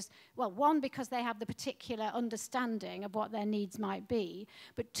have those, well, one, because they have the particular understanding of what their needs might be,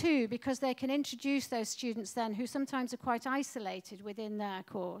 but two, because they can introduce those students then, who sometimes are quite isolated within their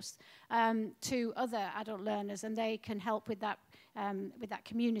course, to other adult learners, and they can help with that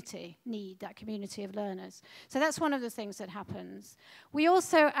community need, that community of learners. So that's one of the things that happens. We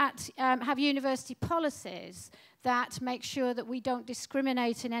also have university policies that make sure that we don't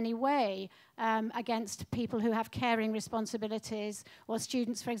discriminate in any way against people who have caring responsibilities, or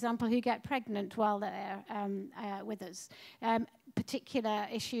students, for example, who get pregnant while they're with us. particular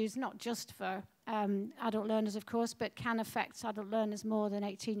issues, not just for adult learners, of course, but can affect adult learners more than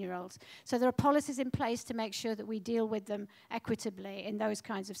 18-year-olds. So there are policies in place to make sure that we deal with them equitably in those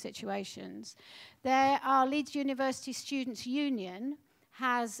kinds of situations. There are Leeds University Students' Union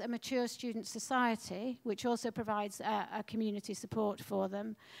has a mature student society, which also provides a community support for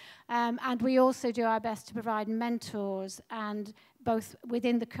them. And we also do our best to provide mentors, and both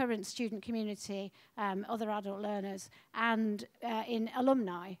within the current student community, other adult learners, and in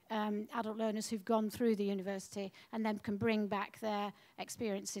alumni, adult learners who've gone through the university and then can bring back their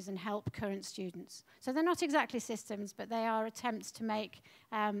experiences and help current students. So they're not exactly systems, but they are attempts to make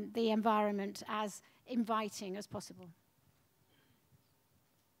the environment as inviting as possible.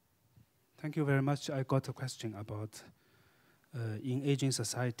 Thank you very much. I got a question about in aging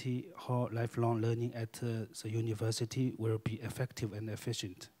society, how lifelong learning at the university will be effective and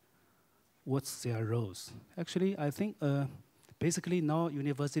efficient. What's their roles? Actually, I think basically now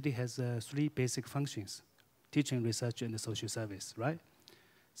university has 3 basic functions: teaching, research, and social service, right?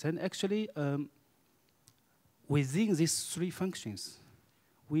 Then actually, within these 3 functions,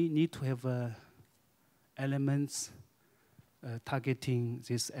 we need to have elements targeting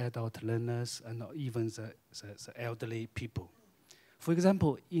these adult learners and even the elderly people. For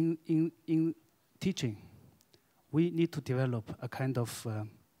example, in teaching, we need to develop a kind of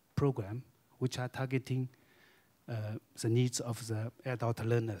program which are targeting the needs of the adult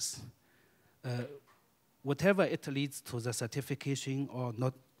learners. Whatever it leads to the certification or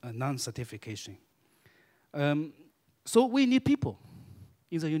not non-certification. So we need people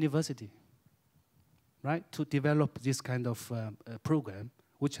in the university, right, to develop this kind of program,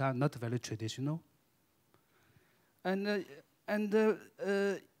 which are not very traditional. And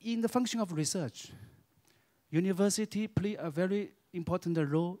in the function of research, university play a very important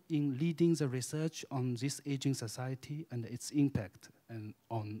role in leading the research on this aging society and its impact and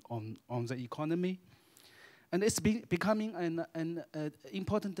on the economy. And it's becoming an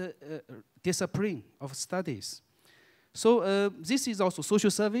important discipline of studies. So this is also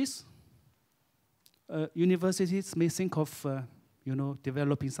social service. Universities may think of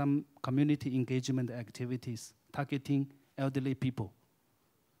developing some community engagement activities targeting elderly people.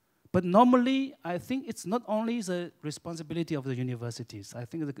 But normally, I think it's not only the responsibility of the universities. I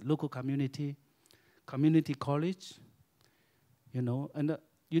think the local community college, and the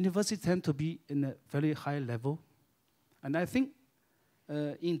universities tend to be in a very high level. And I think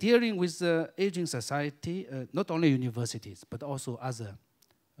in dealing with the aging society, not only universities, but also other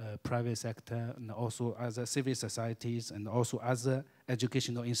private sector, and also other civil societies, and also other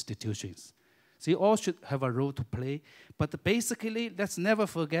educational institutions. They all should have a role to play. But basically, let's never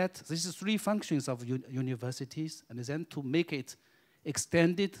forget, these are 3 functions of universities, and then to make it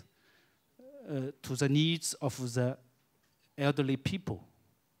extended to the needs of the elderly people,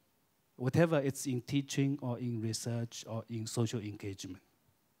 whatever it's in teaching or in research or in social engagement.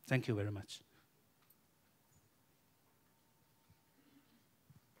 Thank you very much.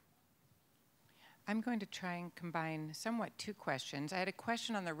 I'm going to try and combine somewhat 2 questions. I had a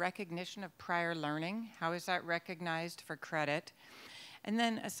question on the recognition of prior learning. How is that recognized for credit? And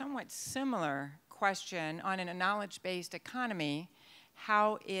then a somewhat similar question on a knowledge-based economy.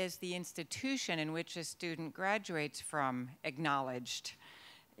 How is the institution in which a student graduates from acknowledged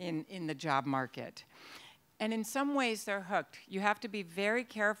in the job market? And in some ways, they're hooked. You have to be very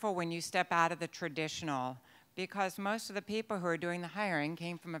careful when you step out of the traditional, because most of the people who are doing the hiring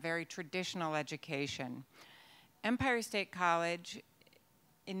came from a very traditional education. Empire State College,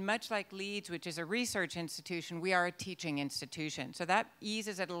 in much like Leeds, which is a research institution, we are a teaching institution. So that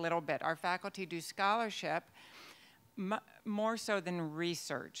eases it a little bit. Our faculty do scholarship more so than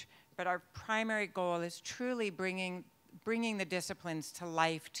research. But our primary goal is truly bringing the disciplines to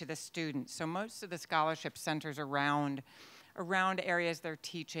life to the students. So most of the scholarship centers around areas they're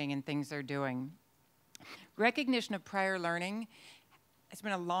teaching and things they're doing. Recognition of prior learning has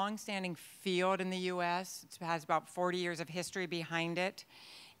been a long-standing field in the US. It has about 40 years of history behind it.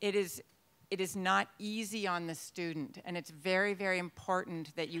 It is not easy on the student, and it's very, very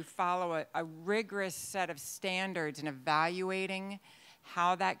important that you follow a rigorous set of standards in evaluating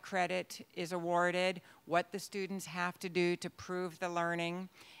how that credit is awarded, what the students have to do to prove the learning,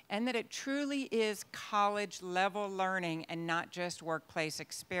 and that it truly is college-level learning and not just workplace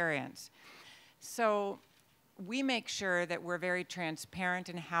experience. So we make sure that we're very transparent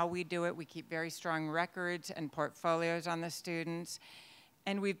in how we do it. We keep very strong records and portfolios on the students.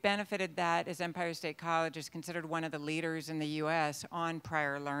 And we've benefited that as Empire State College is considered one of the leaders in the US on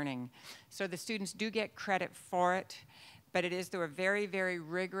prior learning. So the students do get credit for it. but it is through a very, very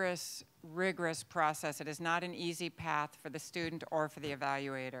rigorous process. It is not an easy path for the student or for the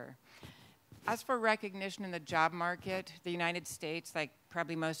evaluator. As for recognition in the job market, the United States, like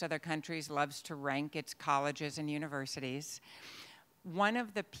probably most other countries, loves to rank its colleges and universities. One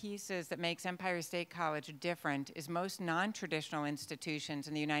of the pieces that makes Empire State College different is most non-traditional institutions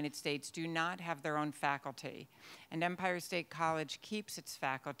in the United States do not have their own faculty. And Empire State College keeps its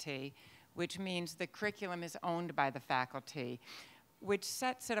faculty, which means the curriculum is owned by the faculty, which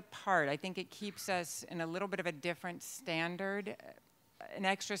sets it apart. I think it keeps us in a little bit of a different standard, an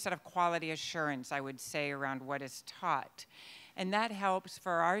extra set of quality assurance, I would say, around what is taught. And that helps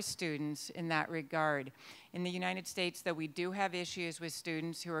for our students in that regard. In the United States, though, we do have issues with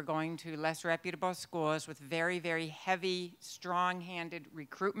students who are going to less reputable schools with very, very heavy, strong-handed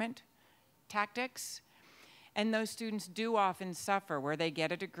recruitment tactics. And those students do often suffer where they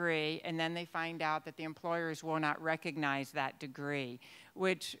get a degree and then they find out that the employers will not recognize that degree,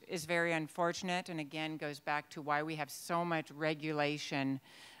 which is very unfortunate and again goes back to why we have so much regulation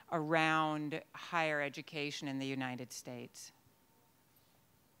around higher education in the United States.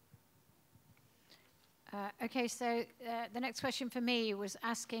 Okay, so the next question for me was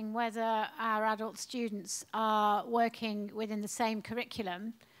asking whether our adult students are working within the same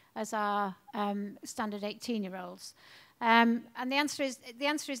curriculum as our standard 18-year-olds. And the answer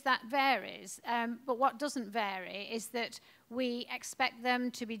is that varies. But what doesn't vary is that we expect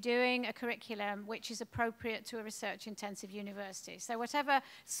them to be doing a curriculum which is appropriate to a research-intensive university. So whatever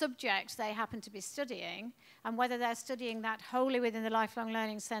subject they happen to be studying, and whether they're studying that wholly within the Lifelong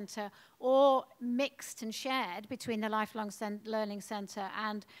Learning Centre or mixed and shared between the Lifelong Learning Centre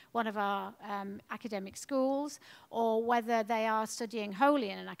and one of our academic schools, or whether they are studying wholly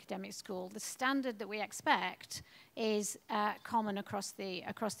in an academic school, the standard that we expect is common across the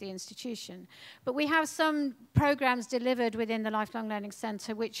institution. But we have some programs delivered within the Lifelong Learning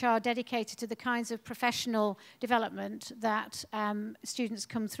Centre which are dedicated to the kinds of professional development that students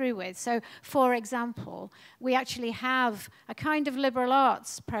come through with. So, for example, we actually have a kind of liberal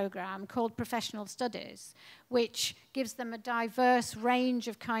arts program called Professional Studies, which gives them a diverse range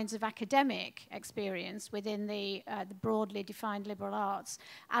of kinds of academic experience within the broadly defined liberal arts,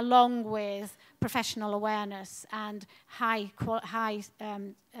 along with professional awareness and high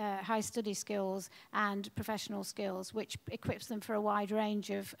study skills and professional skills, which equips them for a wide range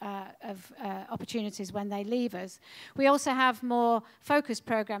of opportunities when they leave us. We also have more focused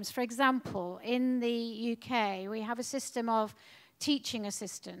programs. For example, in the UK, we have a system of teaching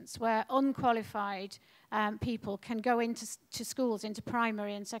assistants where unqualified people can go into schools, into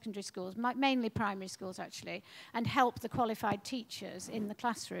primary and secondary schools, mainly primary schools actually, and help the qualified teachers in the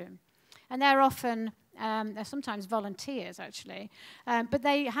classroom. And they're often, they're sometimes volunteers actually, but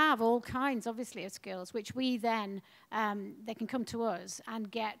they have all kinds, obviously, of skills, which we then, they can come to us and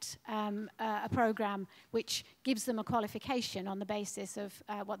get a program which gives them a qualification on the basis of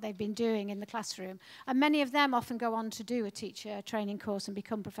what they've been doing in the classroom. And many of them often go on to do a teacher training course and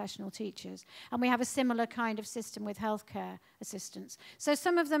become professional teachers. And we have a similar kind of system with healthcare assistants. So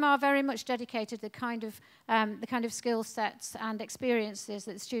some of them are very much dedicated to the kind of skill sets and experiences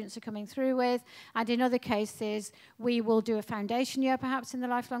that the students are coming through with. And in other cases, we will do a foundation year perhaps in the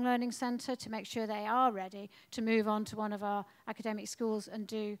Lifelong Learning Centre to make sure they are ready to move on to one of our academic schools and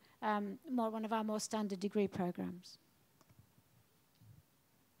do one of our more standard degree programs.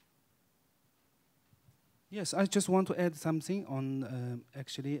 Yes, I just want to add something on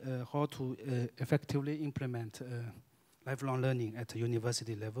how to effectively implement lifelong learning at the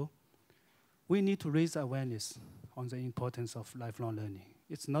university level. We need to raise awareness on the importance of lifelong learning.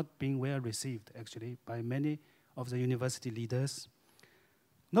 It's not being well received, actually, by many of the university leaders.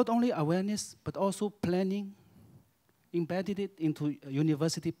 Not only awareness, but also planning, embedded it into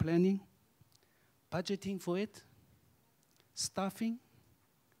university planning, budgeting for it, staffing,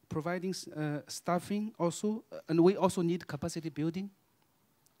 providing staffing also, and we also need capacity building.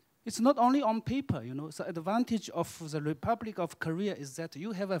 It's not only on paper, you know. The advantage of the Republic of Korea is that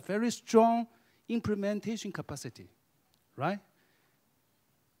you have a very strong implementation capacity, right?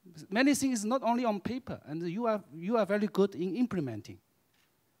 Many things not only on paper, and you are very good in implementing.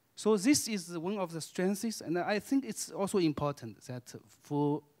 So this is one of the strengths, and I think it's also important that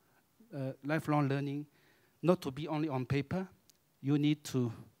for lifelong learning, not to be only on paper, you need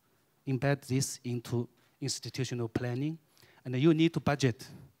to embed this into institutional planning, and you need to budget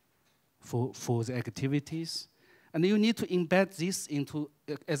for the activities, and you need to embed this into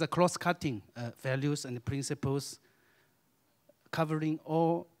as a cross-cutting values and principles covering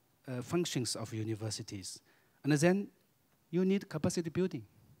all functions of universities. And then you need capacity building.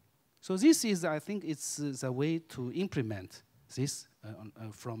 So this is, I think, it's the way to implement this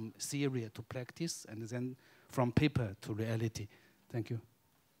from theory to practice, and then from paper to reality. Thank you.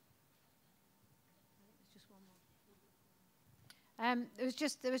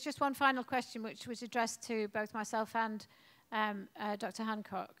 There was just one final question which was addressed to both myself and Dr.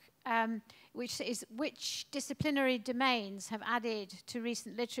 Hancock, which is which disciplinary domains have added to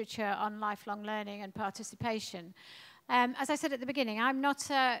recent literature on lifelong learning and participation? As I said at the beginning, I'm not,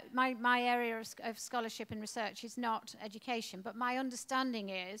 my area of scholarship and research is not education, but my understanding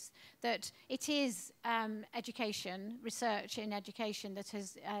is that it is education, research in education that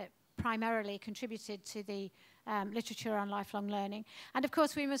has primarily contributed to the literature on lifelong learning. And of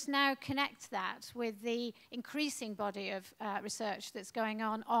course, we must now connect that with the increasing body of research that's going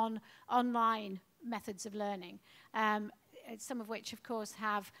on online methods of learning, some of which, of course,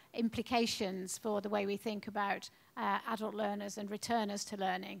 have implications for the way we think about adult learners and returners to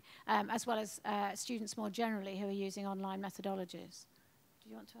learning, as well as students more generally who are using online methodologies. Do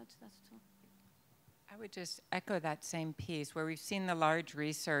you want to add to that at all? I would just echo that same piece where we've seen the large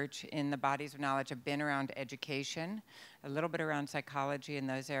research in the bodies of knowledge have been around education, a little bit around psychology in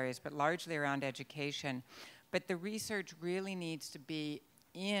those areas, but largely around education. But the research really needs to be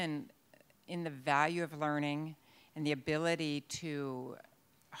in the value of learning and the ability to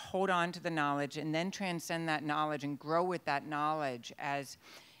hold on to the knowledge and then transcend that knowledge and grow with that knowledge as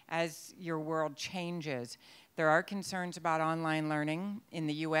your world changes. There are concerns about online learning. In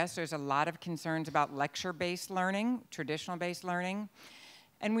the US, there's a lot of concerns about lecture-based learning, traditional-based learning.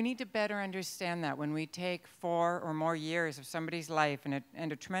 And we need to better understand that when we take 4 or more years of somebody's life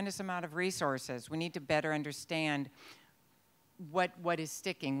and a tremendous amount of resources, we need to better understand what is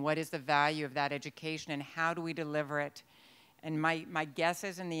sticking, what is the value of that education, and how do we deliver it. And my guess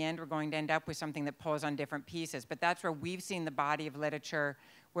is in the end, we're going to end up with something that pulls on different pieces. But that's where we've seen the body of literature,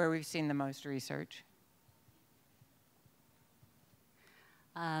 where we've seen the most research.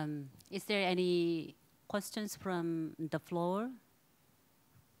 Is there any questions from the floor?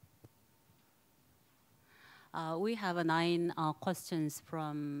 We have 9 questions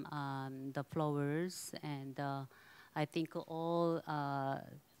from the flowers, and I think all,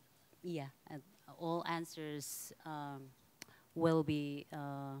 all answers will be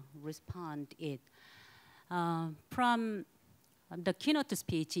responded. From the keynote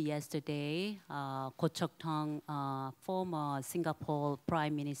speech yesterday, Ko Chok-tong, former Singapore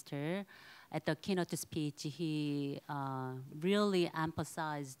Prime Minister, at the keynote speech, he really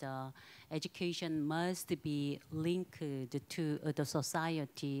emphasized education must be linked to the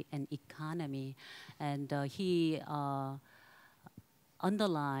society and economy. And he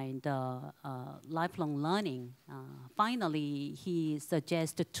underlined lifelong learning. Finally, he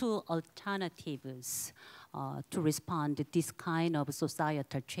suggested 2 alternatives to respond to this kind of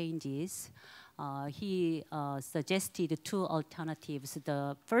societal changes. He suggested 2 alternatives.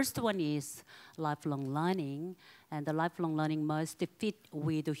 The first one is lifelong learning, and the lifelong learning must fit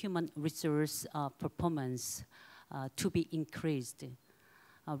with the human resource performance to be increased.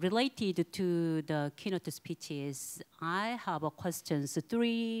 Related to the keynote speeches, I have questions.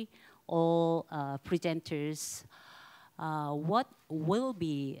 3 all presenters. What will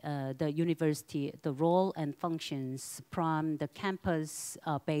be the university, the role and functions from the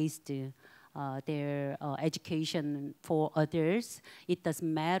campus-based their education for others? It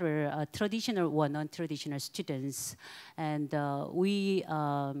doesn't matter traditional or non-traditional students. And we,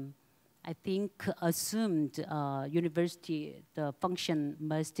 I think, assumed university, the function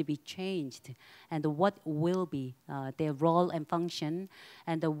must be changed. And what will be their role and function?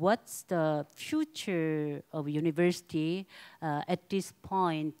 And what's the future of university? At this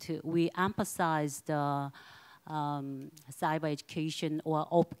point, we emphasize the cyber education or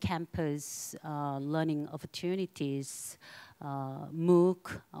off-campus learning opportunities,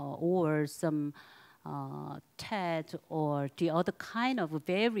 MOOC, or some TED or the other kind of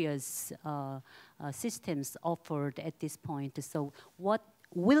various systems offered at this point. So what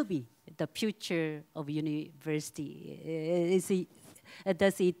will be the future of university?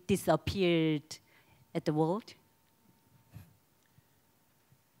 Does it disappear at the world?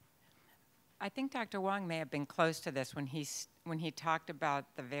 I think Dr. Wang may have been close to this when he talked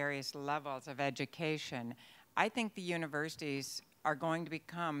about the various levels of education. I think the universities are going to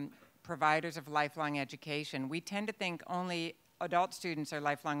become providers of lifelong education. We tend to think only adult students are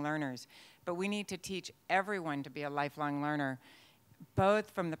lifelong learners, but we need to teach everyone to be a lifelong learner,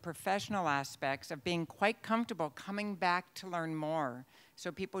 both from the professional aspects of being quite comfortable coming back to learn more,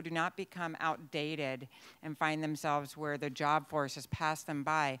 so people do not become outdated and find themselves where the job force has passed them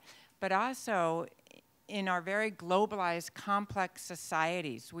by, but also in our very globalized, complex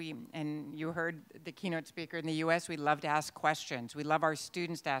societies, and you heard the keynote speaker in the US, we love to ask questions. We love our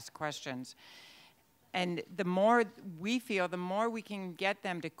students to ask questions. And the more we feel, the more we can get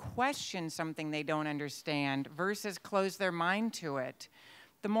them to question something they don't understand versus close their mind to it,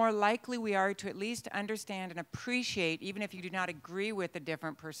 the more likely we are to at least understand and appreciate, even if you do not agree with a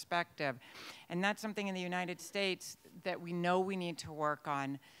different perspective. And that's something in the United States that we know we need to work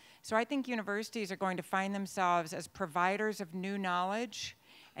on. So I think universities are going to find themselves as providers of new knowledge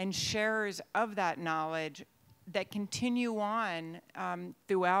and sharers of that knowledge that continue on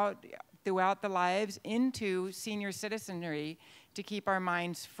throughout the lives into senior citizenry to keep our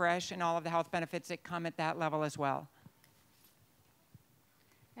minds fresh and all of the health benefits that come at that level as well.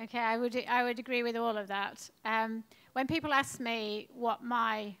 Okay, I would agree with all of that. When people ask me what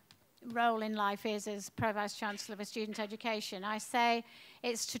my role in life is as Pro-Vice-Chancellor for Student Education, I say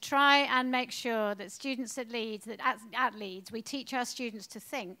it's to try and make sure that students at Leeds, at Leeds, we teach our students to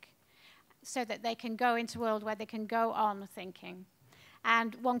think so that they can go into a world where they can go on thinking.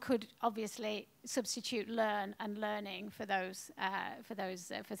 And one could obviously substitute learn and learning for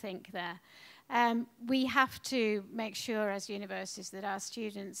think there. We have to make sure as universities that our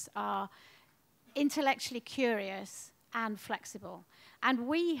students are intellectually curious and flexible. And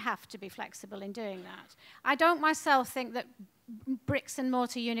we have to be flexible in doing that. I don't myself think that bricks and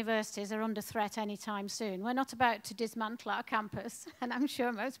mortar universities are under threat anytime soon. We're not about to dismantle our campus, and I'm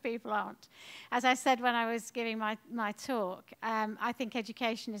sure most people aren't. As I said when I was giving my talk, I think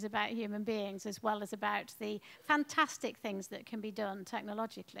education is about human beings as well as about the fantastic things that can be done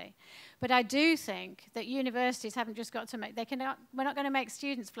technologically. But I do think that universities haven't just got to make, we're not going to make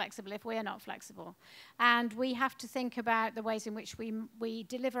students flexible if we're not flexible. And we have to think about the ways in which we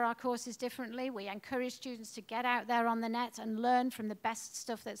deliver our courses differently. We encourage students to get out there on the net and learn from the best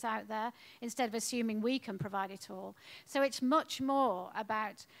stuff that's out there instead of assuming we can provide it all. So it's much more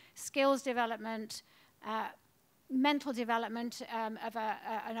about skills development, mental development of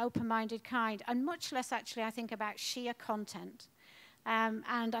an open-minded kind, and much less actually, I think, about sheer content.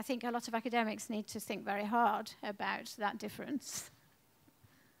 And I think a lot of academics need to think very hard about that difference.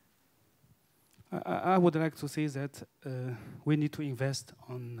 I would like to say that we need to invest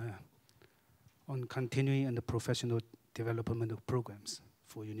on continuing and professional development of programs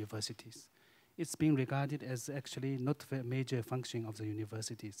for universities. It's being regarded as actually not a major function of the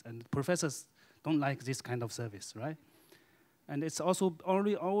universities, and professors don't like this kind of service, right? And it's also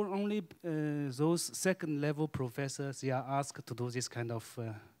only those second-level professors, they are asked to do this kind of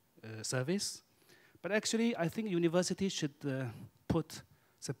service. But actually, I think universities should put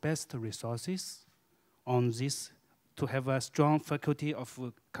the best resources on this to have a strong faculty of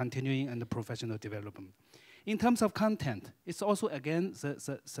continuing and professional development. In terms of content, it's also, again,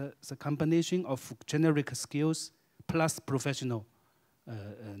 the combination of generic skills plus professional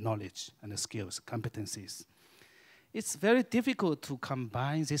knowledge and skills, competencies. It's very difficult to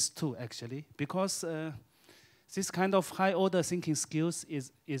combine these two, actually, because this kind of high-order thinking skills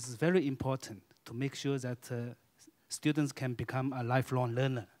is very important to make sure that students can become a lifelong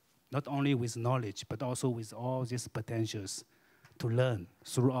learner, not only with knowledge, but also with all these potentials to learn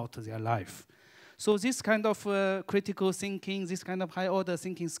throughout their life. So this kind of critical thinking, this kind of high-order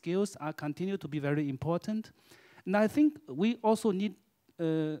thinking skills continue to be very important. And I think we also need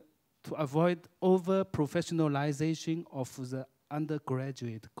to avoid over-professionalization of the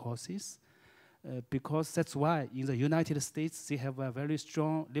undergraduate courses, because that's why in the United States they have a very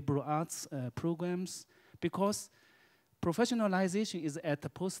strong liberal arts programs, because professionalization is at the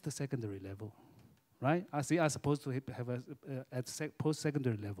post-secondary level, right? As they are supposed to have at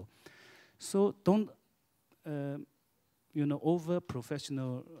post-secondary level. So don't,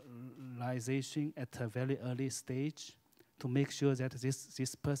 over-professionalization at a very early stage to make sure that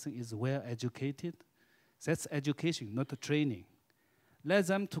this person is well educated. That's education, not training. Let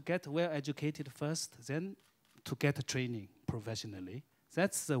them to get well educated first, then to get training professionally.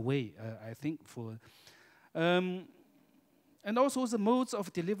 That's the way, I think, for. And also the modes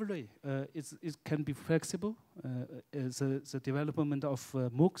of delivery, it can be flexible. The development of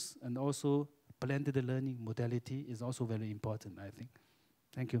MOOCs and also blended learning modality is also very important, I think.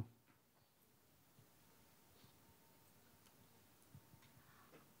 Thank you.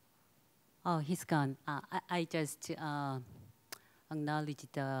 Oh, he's gone. I just acknowledge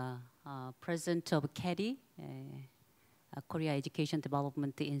the presence of Katie, Korea Education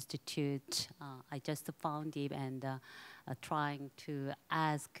Development Institute. I just found him and trying to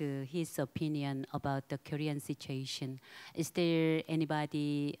ask his opinion about the Korean situation. Is there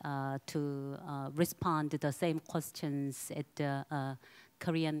anybody to respond to the same questions at the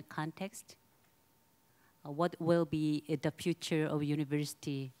Korean context? what will be the future of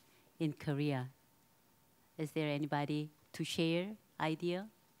university in Korea. Is there anybody to share idea?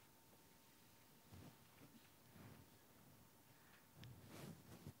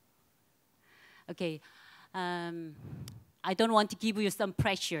 Okay, I don't want to give you some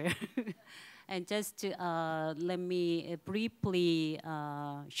pressure. And just let me briefly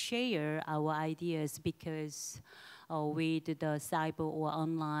share our ideas, because with the cyber or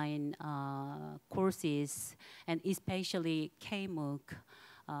online courses, and especially KMOOC,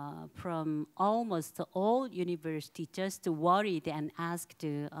 from almost all universities just worried and asked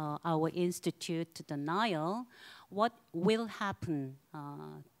our institute, the NIL, what will happen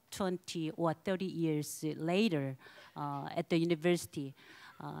 20 or 30 years later at the university.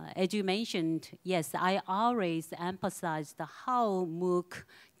 As you mentioned, yes, I always emphasized how MOOC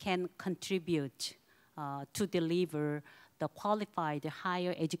can contribute to deliver the qualified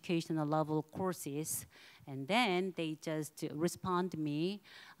higher educational level courses. And then they just respond to me,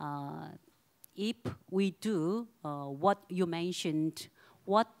 if we do what you mentioned,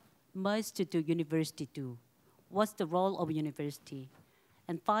 what must the university do? What's the role of university?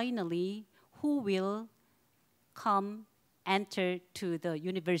 And finally, who will enter to the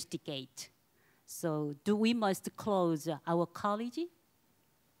university gate? So do we must close our college?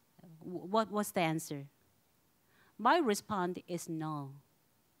 What was the answer? My response is no.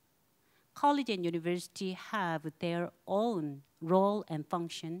 College and university have their own role and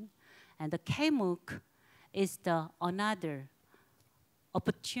function, and the KMOOC is the another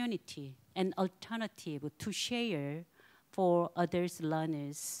opportunity and alternative to share for others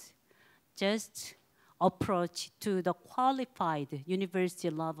learners. Just approach to the qualified university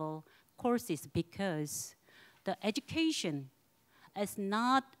level courses, because the education is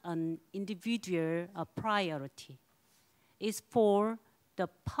not an individual priority. It's for the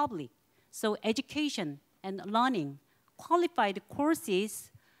public. So education and learning, qualified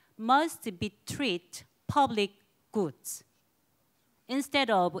courses must be treated public goods instead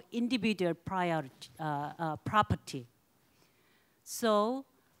of individual property. So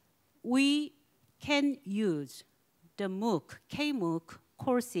we can use the MOOC, KMOOC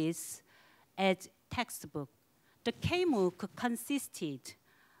courses as textbook. The KMOOC consisted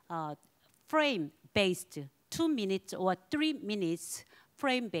frame-based, 2 minutes or 3 minutes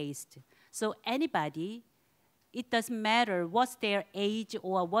frame-based. So anybody, it doesn't matter what's their age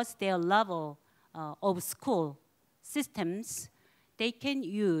or what's their level of school systems, they can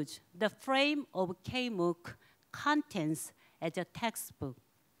use the frame of KMOOC contents as a textbook.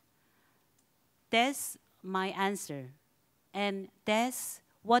 That's my answer. And that's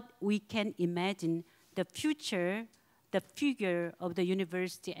what we can imagine the future, the figure of the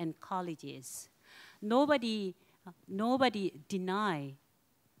university and colleges. Nobody deny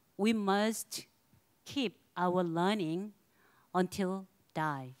we must keep our learning until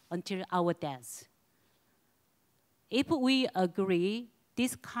our death. If we agree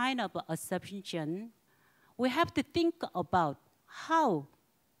this kind of assumption, we have to think about how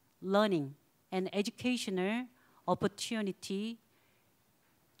learning and educational opportunity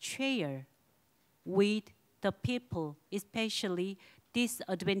share with the people, especially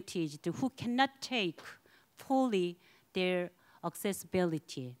disadvantaged, who cannot take fully their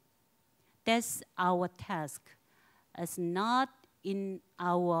accessibility. That's our task. It's not in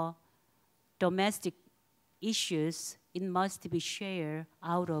our domestic issues. It must be shared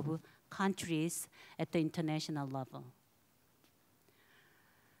out of countries at the international level.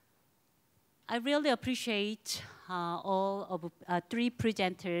 I really appreciate all of 3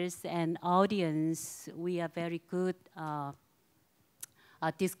 presenters and audience. We are very good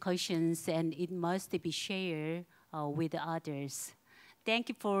discussions, and it must be shared with others. Thank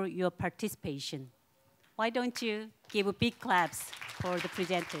you for your participation. Why don't you give a big claps for the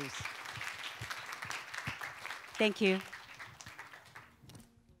presenters? Thank you.